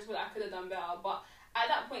 that one I just feel like I could have done better. But at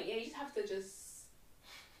that point, you just have to just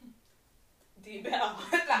do better.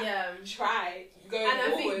 Try going and I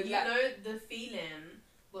forward. think the feeling.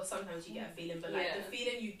 Well, sometimes you get a feeling, but like the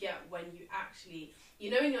feeling you get when you actually,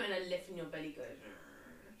 when you're in a lift and your belly goes.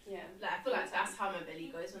 Yeah. Like I feel like that's how my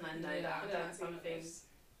belly goes when I know that I've done something.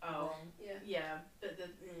 Oh. Yeah. Yeah. But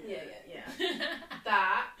yeah.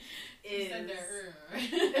 That is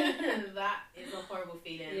that is a horrible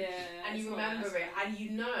feeling. Yeah. And you remember it, and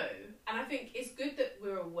and I think it's good that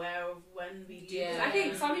we're aware of when we do. Yeah. I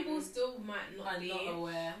think some people still might not be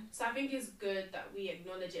aware. So I think it's good that we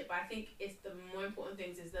acknowledge it, but I think it's the more important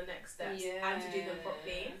things is the next steps and to do them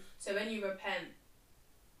properly. So when you repent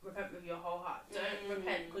with your whole heart. Don't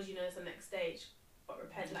repent because you know it's the next stage, but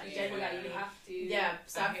repent like genuinely. You have to. Yeah.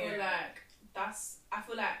 So I feel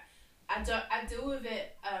like I deal with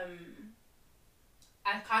it.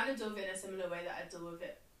 I kind of deal with it in a similar way that I deal with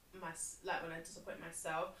it like when I disappoint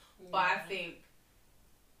myself. Yeah. But I think,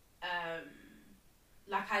 I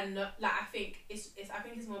think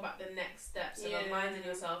it's more about the next steps and reminding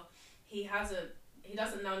yourself he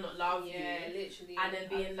doesn't now not love you. Yeah, literally. And then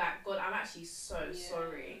being like, God, I'm actually so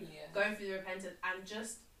sorry. Yeah. Going through the repentance and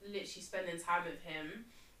just literally spending time with him,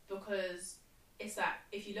 because it's like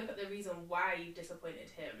if you look at the reason why you disappointed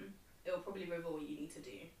him, it will probably reveal what you need to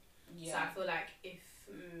do. Yeah. So I feel like if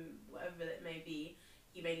whatever it may be,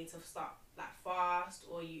 you may need to start like fast,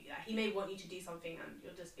 or he may want you to do something and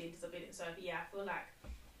you're just being disobedient. So I feel like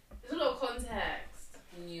there's a lot of context.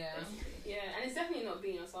 Yeah, and it's definitely not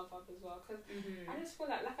beating yourself up as well, because I just feel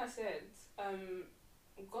like I said,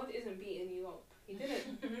 God isn't beating you up. He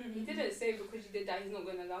didn't say because you did that he's not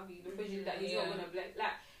gonna love you, because you did that he's not gonna bless.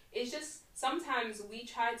 Like it's just sometimes we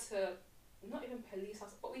try to not even police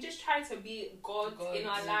us, but we just try to be God in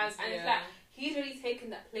our lives, and it's like he's already taken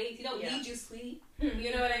that place. He don't need you, sweet.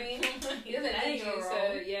 You know what I mean? He doesn't need you.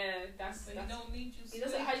 So that's he don't need you. He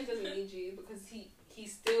doesn't need you because he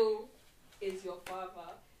still is your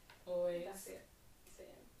father. Always. That's it.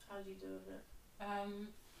 How do you deal with it?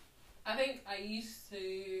 I think it used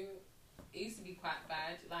to be quite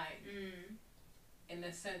bad, like in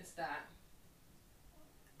the sense that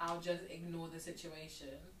I'll just ignore the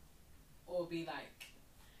situation or be like,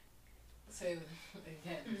 so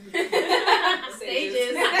again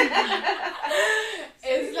stages.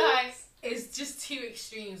 It's like it's just two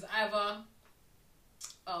extremes. Either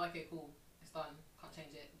okay, cool, it's done, can't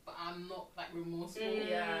change it, but I'm not like remorseful,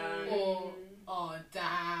 or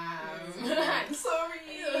damn, like,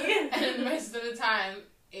 sorry. And most of the time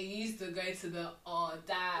it used to go to the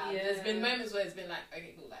damn. There's been moments where it's been like,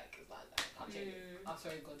 okay, cool, like it's like can't change it, I'm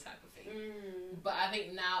sorry, God type of thing. But I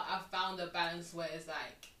think now I've found a balance where it's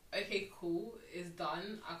like, okay, cool, it's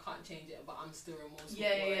done, I can't change it, but I'm still remorseful.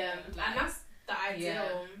 Like, and that's the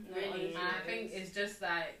ideal, really. And I think it's just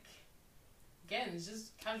like again, it's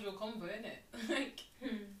just casual convo, innit? Like,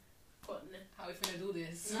 how are we finna do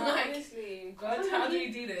this? No, Like, honestly. God, how do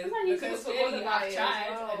you do this? Because clearly I've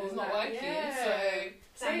tried and it's not working. So,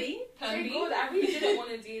 Say, Plan B. God, I really didn't want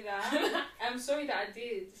to do that. I'm sorry that I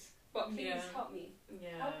did. But please help me.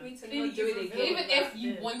 Yeah. Help me to Clearly not do it again. even if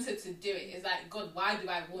you wanted to do it, it's like, God, why do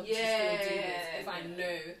I want to still do this if I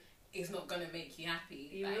know it's not gonna make you happy?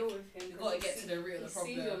 Be Like, real with him. you gotta get to the real of the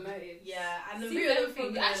See your problem. motives. Yeah, and the See, real that's the thing,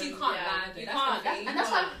 problem, you actually can't lie. You Though. can't. That's the thing. And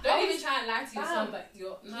that's why Don't even try and lie to yourself that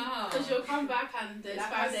you're because you'll come back and there's Like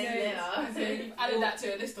 5 I days said, later. So you've added that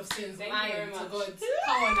to a list of sins. Thank you lying very to much. God.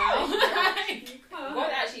 Come on now.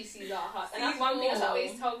 God actually sees our hearts. And that's one thing I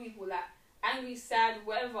always tell people, like, angry, sad,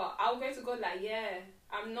 whatever. I'll go to God like, yeah,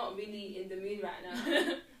 I'm not really in the mood right now.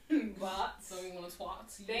 But So we want to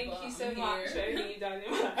twat you. thank but you so I'm much for here. everything you've done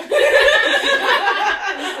in my life.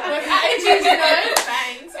 With attitude, you know.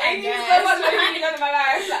 Thanks. Thank you so much for everything you've done in my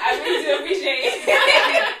life. Like, I really do appreciate it.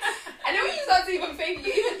 And then when you start to even thank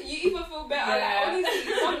you even feel better. Yeah. Like,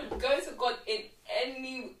 honestly, come go to God in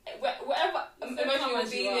any whatever emotion you're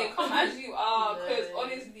feeling. Come as you are, because Yeah.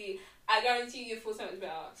 honestly, I guarantee you feel so much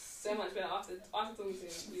better after talking to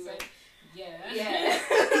him. You went, Yeah.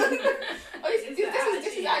 Honestly,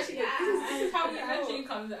 this is actually this is how we Eventually talk.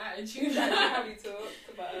 comes the attitude. This is actually how we talk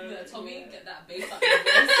about Tommy, yeah. get that bass out your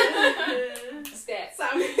voice. Steps.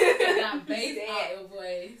 Get that bass out your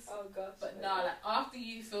voice. Oh gosh. But no, like after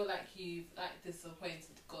you feel like you've like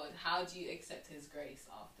disappointed God, how do you accept His grace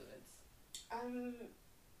afterwards?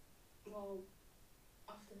 Well,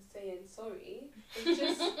 after saying sorry, it's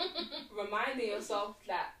just reminding yourself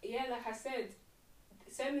that, yeah, like I said,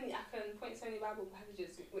 I can point so many Bible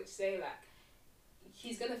passages which say, like,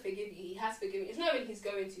 He's going to forgive you. He has forgiven you. It's not even He's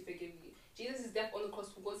going to forgive you. Jesus' death on the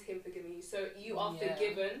cross was Him forgiving you. So you are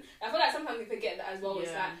forgiven. I feel like sometimes we forget that as well.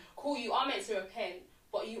 It's like, cool, you are meant to repent,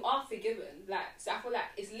 but you are forgiven. Like, so I feel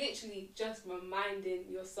like it's literally just reminding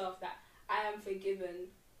yourself that I am forgiven.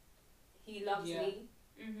 He loves me.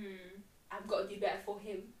 I've got to do better for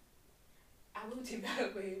Him. I will do better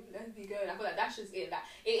for Him. Let's be good. I feel like that's just it. Like,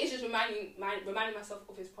 it is just reminding myself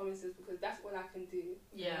of His promises, because that's all I can do.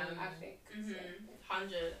 Yeah. I think. So.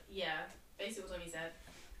 100. Yeah. Basically what Tommy said.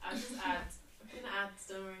 I'll just add. I'm gonna add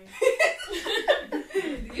story.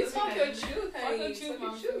 You talk your truth, Fuck honey. your truth,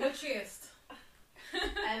 man. Fuck your truth.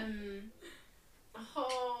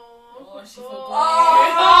 Oh, she God. forgot.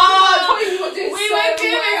 Oh, you were doing We so were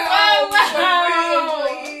doing well. What's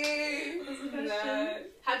the question?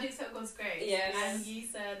 How do you accept God's grace? Yes. And you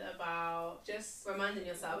said about Just reminding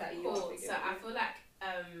yourself. that you are Cool. forgiven. So I feel like,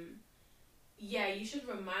 yeah, you should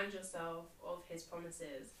remind yourself of His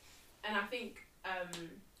promises, and I think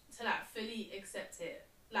to like fully accept it.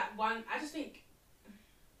 Like I just think.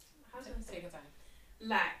 How do I say? Take your time.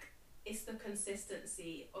 Like, it's the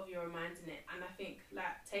consistency of you reminding it, and I think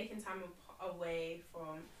like taking time away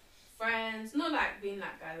from friends, not like being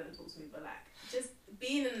that guy that don't talk to me, but like just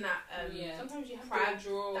being in that sometimes you have private to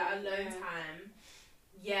draw that alone time.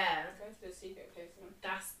 Yeah, Go to the secret place. Man.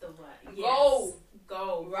 that's the word. Go.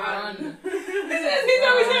 Go, Run. He's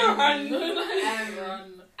always saying run.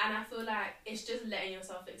 Run. And I feel like it's just letting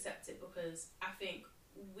yourself accept it, because I think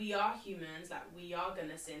we are humans, like we are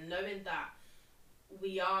gonna sin, knowing that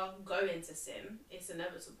we are going to sin. It's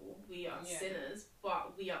inevitable. We are sinners,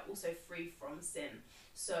 but we are also free from sin.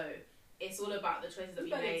 So it's all about the choices that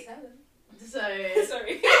we make. So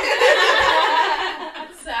sorry.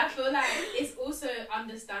 So I feel like it's also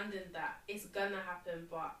understanding that it's gonna happen,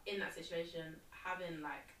 but in that situation, having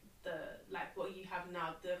like what you have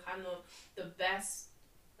now, the kind of the best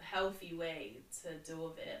healthy way to deal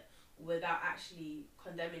with it without actually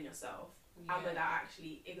condemning yourself and without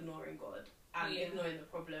actually ignoring God and ignoring the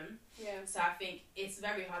problem. Yeah. So I think it's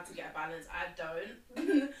very hard to get a balance. I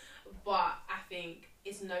don't, but I think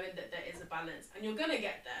it's knowing that there is a balance, and you're gonna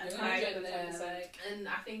get there. And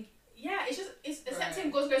I think it's accepting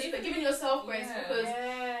God's grace, but giving yourself grace, because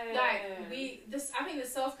I think the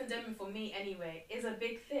self-condemning for me anyway is a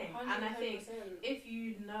big thing. 100%. And I think if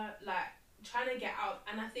you know, like, trying to get out,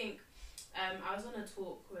 and I think I was on a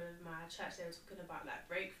talk with my church. They were talking about like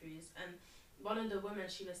breakthroughs, and one of the women,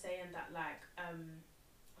 she was saying that like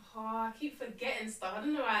I keep forgetting stuff. I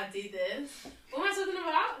don't know why I do this. What am I talking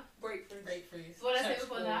about? Breakthroughs. What did I say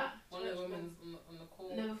before that? One of the women on the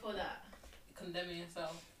call. No, before that. Condemning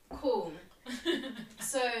yourself. Cool.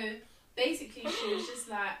 So basically, she was just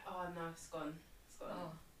like, "Oh no, it's gone. It's gone."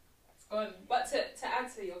 Oh, it's gone. But to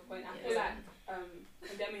add to your point, I feel like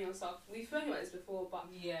condemning yourself. We've spoken about this before, but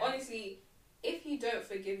honestly, if you don't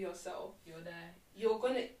forgive yourself, you're there. You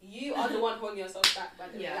are the one holding yourself back. By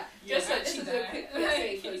the way, like, Yeah. just like this is a quick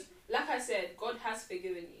PSA, because like I said, God has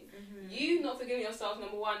forgiven you. You not forgiving yourself,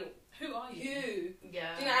 number one. Who are you?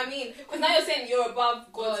 Yeah. Do you know what I mean? Because now you're saying you're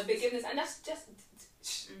above God's forgiveness, and that's just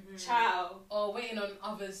child. Or waiting on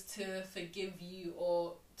others to forgive you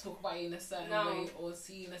or talk about you in a certain way or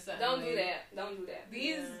see you in a certain way. Don't do that.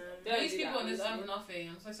 These people on this earth are nothing.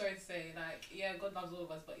 I'm so sorry to say. Like, yeah, God loves all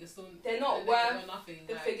of us, but you're still... They're not worth nothing.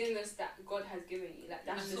 the forgiveness that God has given you. Like,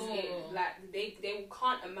 that's just it. Like, they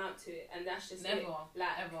can't amount to it, and that's just never. It.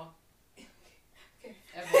 Like, ever. Okay.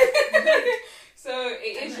 Ever. So,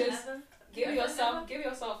 it is just... Give yourself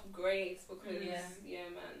grace, because, yeah,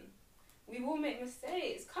 man. We will make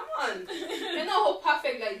mistakes. Come on. You're not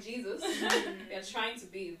perfect like Jesus. You're trying to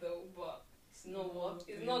be, though, but it's not work.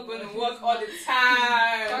 It's not going to work all the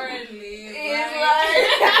time. Currently,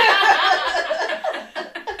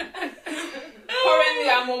 currently,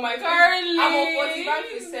 I'm on 45%.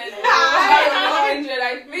 I'm on 100, I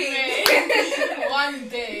think. One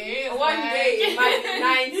day it might be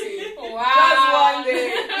 90. Wow. Just one day.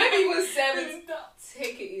 Maybe even 70.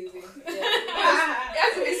 Take it easy. Yeah. It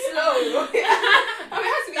has to be slow. It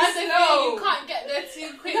has to be slow. You can't get there too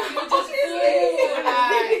quick. You just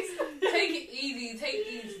take it easy. Take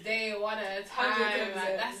each day one at a time. 100%.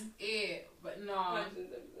 Like, that's it. But no, 100%.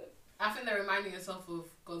 I think that reminding yourself of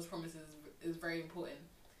God's promises is very important.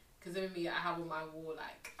 Because even me, I have on my wall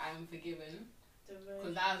like I am forgiven.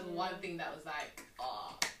 Because that was one thing that was like,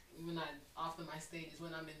 when after my stages,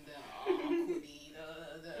 when I'm in the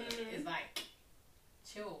it's like,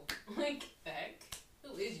 chill. Like, the heck?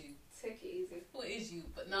 Who is you? Take it easy. What is you?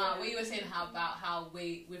 But what you were saying about how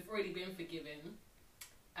we've already been forgiven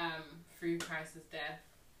through Christ's death.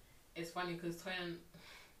 It's funny because Toyin,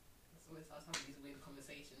 it's always us having these weird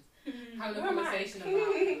conversations. Having a conversation about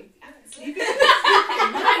sleeping.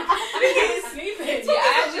 Sleeping. Yeah, I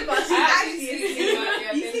actually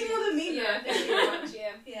sleep. You sleep more than me, yeah, much,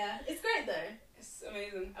 yeah. It's great though. It's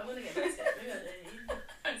amazing. I want to get back to it. Maybe I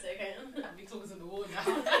don't. It's okay. I'll be talking to the wall now.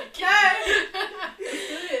 But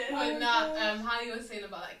how you were saying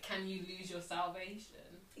about like, can you lose your salvation?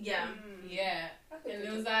 Yeah. Yeah. And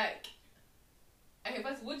it was like, okay,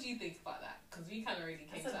 but what do you think about that? Because we kind of already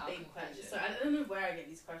came to our conclusion. So I don't know where I get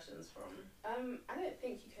these questions from. I don't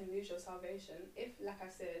think you can lose your salvation if, like I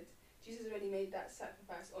said, Jesus already made that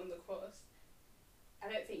sacrifice on the cross. I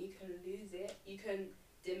don't think you can lose it. You can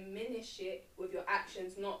diminish it with your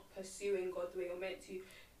actions, not pursuing God the way you're meant to,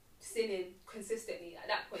 sinning consistently. At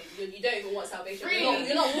that point, you don't even want salvation.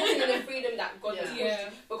 You're not walking in the freedom that God has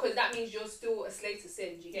pushed, because that means you're still a slave to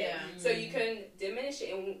sin. Do you get it? So you can diminish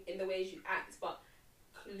it in the ways you act, but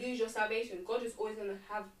lose your salvation. God is always going to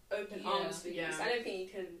have open arms for you. So I don't think you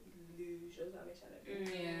can lose your salvation.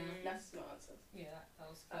 That's my answer. Yeah, that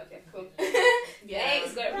was okay. Cool.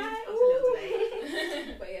 Thanks, go right. That was a little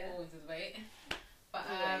debate. But yeah, always a debate. But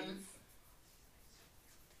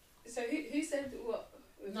so who said what?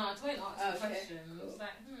 No, Toyin asked the question. It was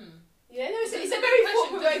like, Yeah, no, it's a very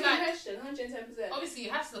thought-provoking question. 110%. Obviously,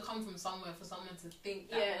 it has to come from somewhere for someone to think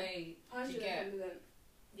that way. 110%.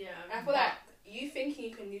 Yeah. I feel like you thinking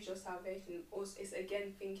you can lose your salvation, also, it's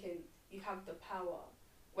again thinking you have the power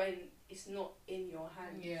when it's not in your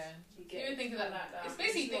hands. Yeah. You get even thinking that. It's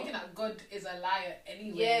basically thinking that God is a liar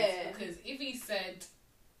anyway. Yeah. Because if he said,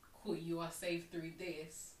 cool, you are saved through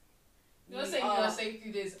this. You're saying you are saved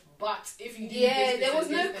through this, but if you do this, there was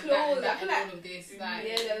no clause. and all of this, like,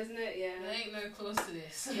 there was no, there ain't no clause to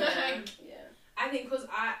this. I think because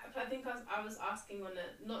I was asking on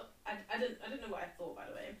a I don't know what I thought, by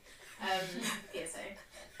the way. PSA,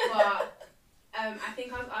 but I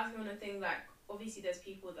think I was asking on a thing like, obviously there's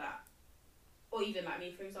people that, or even like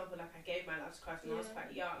me, for example, like I gave my life to Christ when I was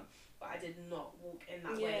quite young, but I did not walk in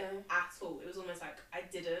that way at all. It was almost like I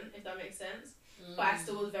didn't, if that makes sense. But I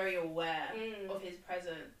still was very aware of his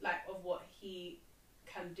presence, like of what he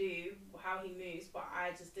can do, how he moves, but I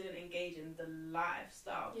just didn't engage in the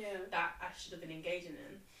lifestyle that I should have been engaging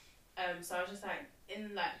in. So I was just like,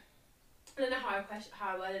 I don't know how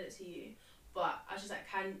I worded it to you, but I was just like,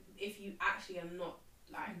 if you actually are not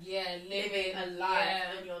like living a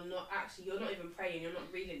life and you're not even praying, you're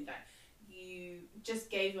not reading, like you just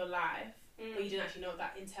gave your life, but you didn't actually know what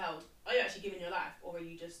that entailed. Are you actually giving your life, or are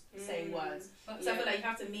you just saying words? So I feel like you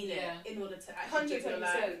have to mean it in order to actually give your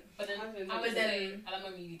life. But then, at that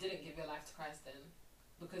moment, you didn't give your life to Christ then,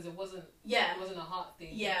 because it wasn't a heart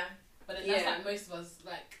thing. Yeah. But then that's like most of us,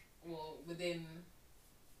 like, well, within,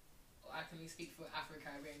 I can only speak for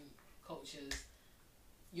Afro-Caribbean cultures,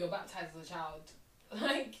 you're baptized as a child.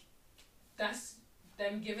 Like, that's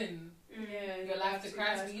them giving your life to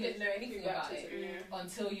Christ, but you didn't know anything about it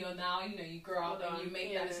until you're now, you grow up and you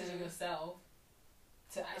make that decision yourself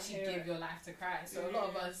to actually give your life to Christ. So a lot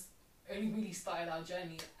of us only really started our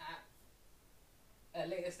journey at a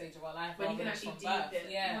later stage of our life. When you can rather actually than deep from birth. it.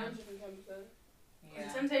 Yeah. 110%. Yeah.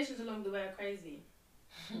 The temptations along the way are crazy.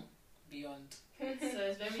 Beyond. So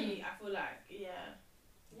it's very, I feel like, yeah.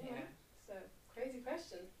 Yeah. So, crazy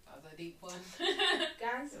question. That was a deep one.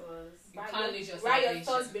 Guys, It was. You can't lose your write your salvation.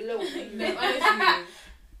 thoughts below. No, honestly.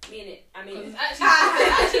 Mean it. I mean Because it. it's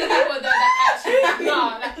actually people that actually no,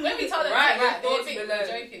 like when we told them Right, to write, your they think thoughts we're below.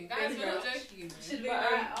 joking. Guys, Thank we're you not very much. joking. Should we But, write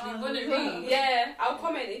we ours wanna as read. well? Yeah, I'll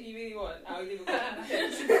comment if you really want. I'll leave a comment.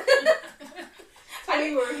 Tell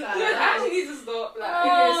me what reply. I actually need to stop. Like, Oh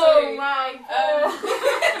okay, sorry. my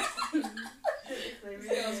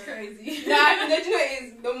That was crazy. No, I mean, the truth is,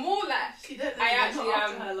 the more like She don't know I that actually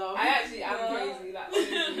after am. her laugh. I actually am crazy. Like,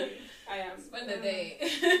 honestly, I am. Spend the day.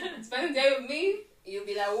 Spend the day with me, you'll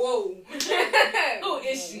be like, whoa. Who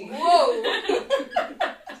is she? Whoa.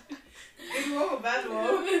 Good one or bad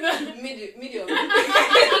one? Medium.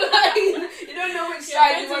 Like, you don't know which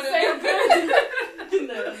side you want to be.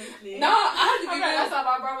 No, honestly. No, I have to I'm be like, that's real. how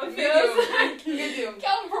my brother feels. Medium.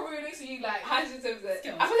 Kelvin probably looks at you like, 100%. I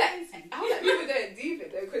feel like people don't deep it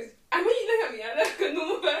though, because and when you look at me, I look like a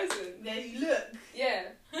normal person. There you look. Yeah.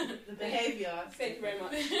 The behaviour. Thank you very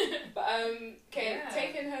much. But okay, Yeah.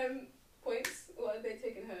 taking home points. What are they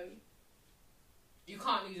taking home? you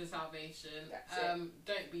can't lose your salvation. That's it.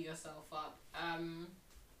 Don't beat yourself up.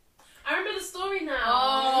 I remember the story now.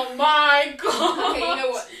 Oh my god. Okay, you know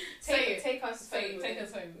what? Say it. Take us Say, home. take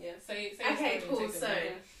us home. Yeah. Say Okay, the story and cool. take us So,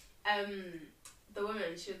 home. the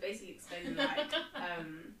woman, she was basically explaining like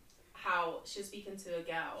how she was speaking to a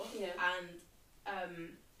girl, Yeah. and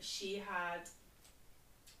she had,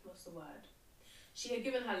 what's the word? She had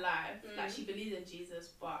given her life, like she believed in Jesus,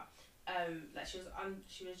 but like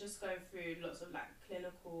she was just going through lots of like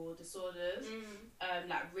clinical disorders,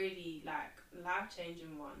 like really like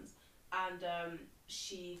life-changing ones, and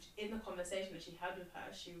she, in the conversation that she had with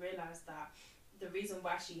her, she realized that the reason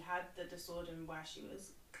why she had the disorder and why she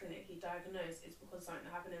was clinically diagnosed is because something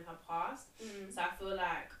that happened in her past. So I feel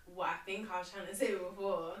like what I think I was trying to say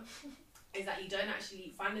before is that you don't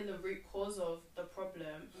actually finding the root cause of the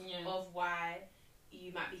problem of why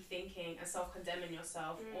you might be thinking and self-condemning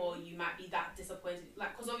yourself, or you might be that disappointed,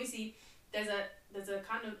 like, because obviously there's a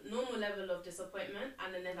kind of normal level of disappointment,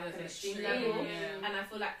 and then there's like an extreme level, and I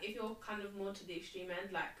feel like if you're kind of more to the extreme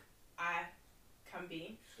end, like I can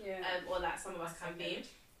be, or like some of us can be,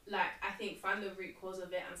 like I think find the root cause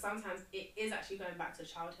of it, and sometimes it is actually going back to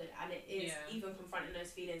childhood, and it is even confronting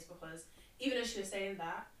those feelings, because even though she was saying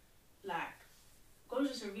that, like God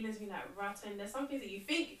was just revealing to me like, Ratten, there's some things that you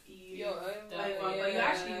think you're over, but you're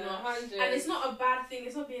actually not. 100. And it's not a bad thing.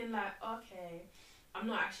 It's not being like, okay, I'm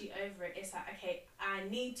not actually over it. It's like, okay, I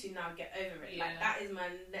need to now get over it. Like, that is my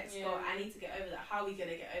next goal. I need to get over that. How are we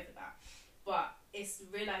going to get over that? But it's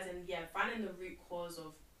realising, finding the root cause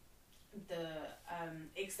of the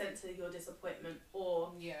extent to your disappointment,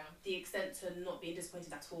 or the extent to not being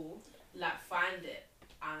disappointed at all. Like, find it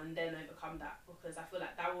and then overcome that, because I feel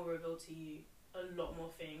like that will reveal to you a lot more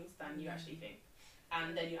things than you actually think,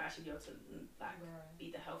 and then you actually be able to like be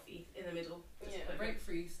the healthy in the middle.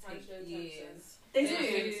 Breakthroughs take years. They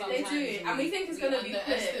do, and we think it's gonna be quick.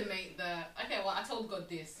 Underestimate well, I told God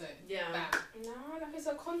this, so bam. No, like it's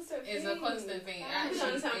a constant thing. It's a constant thing.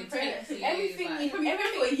 Everything you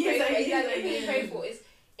pray for is,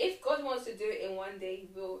 if God wants to do it in one day, He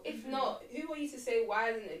will. If not, who are you to say why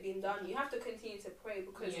hasn't it been done? You have to continue to pray,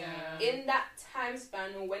 because in that time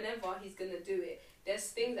span or whenever He's gonna do it, there's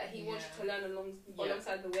things that He wants you to learn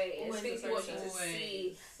alongside the way. There's things He wants you to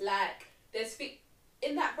see. Like there's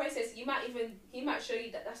in that process, He might show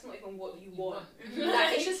you that that's not even what you want.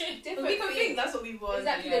 Like it's just different. We can think that's what we want.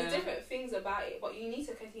 Exactly. There's different things about it, but you need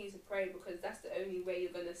to continue to pray, because that's the only way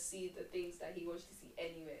you're gonna see the things that He wants you to see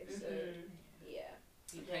anyway. So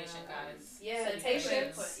be patient, guys. Yeah, so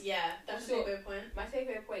patience. That's a good point. My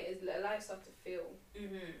takeaway point is allow yourself to feel.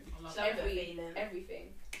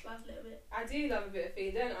 Everything. Love a little bit. I do love a bit of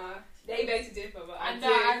feeling, don't I? They beg to differ, but I do.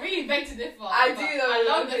 I really beg to differ. I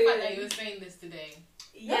love the fact that you were saying this today.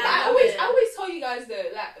 Yeah, I always tell you guys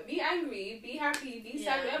though, like, be angry, be happy, be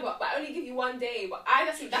sad, whatever, but I only give you one day. But I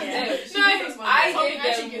just think that's it. I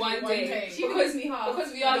gave them one day. She gives me half.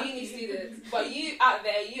 Because we are uni students. But you out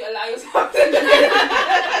there, you allow yourself to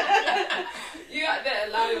you out there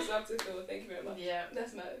allow yourself to feel. Thank you very much. Yeah.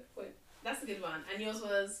 That's my point. That's a good one. And yours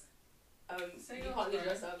was you can't lose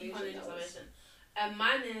your salvation.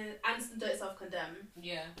 Mine is, and don't self-condemn.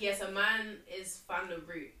 Yeah. Yeah, so mine is find the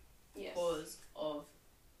root cause of,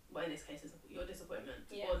 well, in this case, it's your disappointment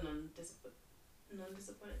or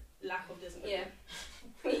non-disappointment, lack of disappointment.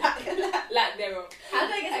 Yeah. Lack thereof. How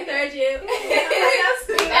did I get to encourage you?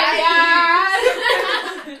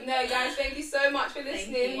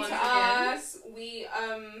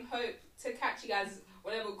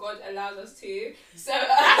 allows us to. So that's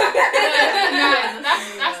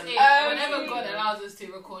it. Whenever God allows us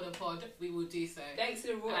to record a pod, we will do so. Thanks to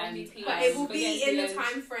the Raw MVP. But it will be in the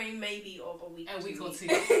time frame maybe of a week or two.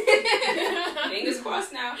 Fingers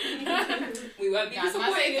crossed now. We won't be Guys,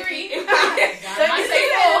 disappointed if we... Don't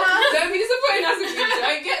Don't be disappointed us if we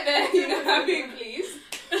don't get there. You know what I mean, please.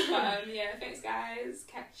 But yeah, thanks guys.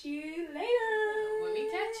 Catch you later. When we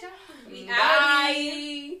catch up.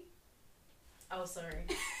 Bye. Oh, sorry.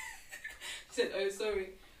 Said, oh,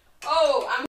 sorry. Oh, I'm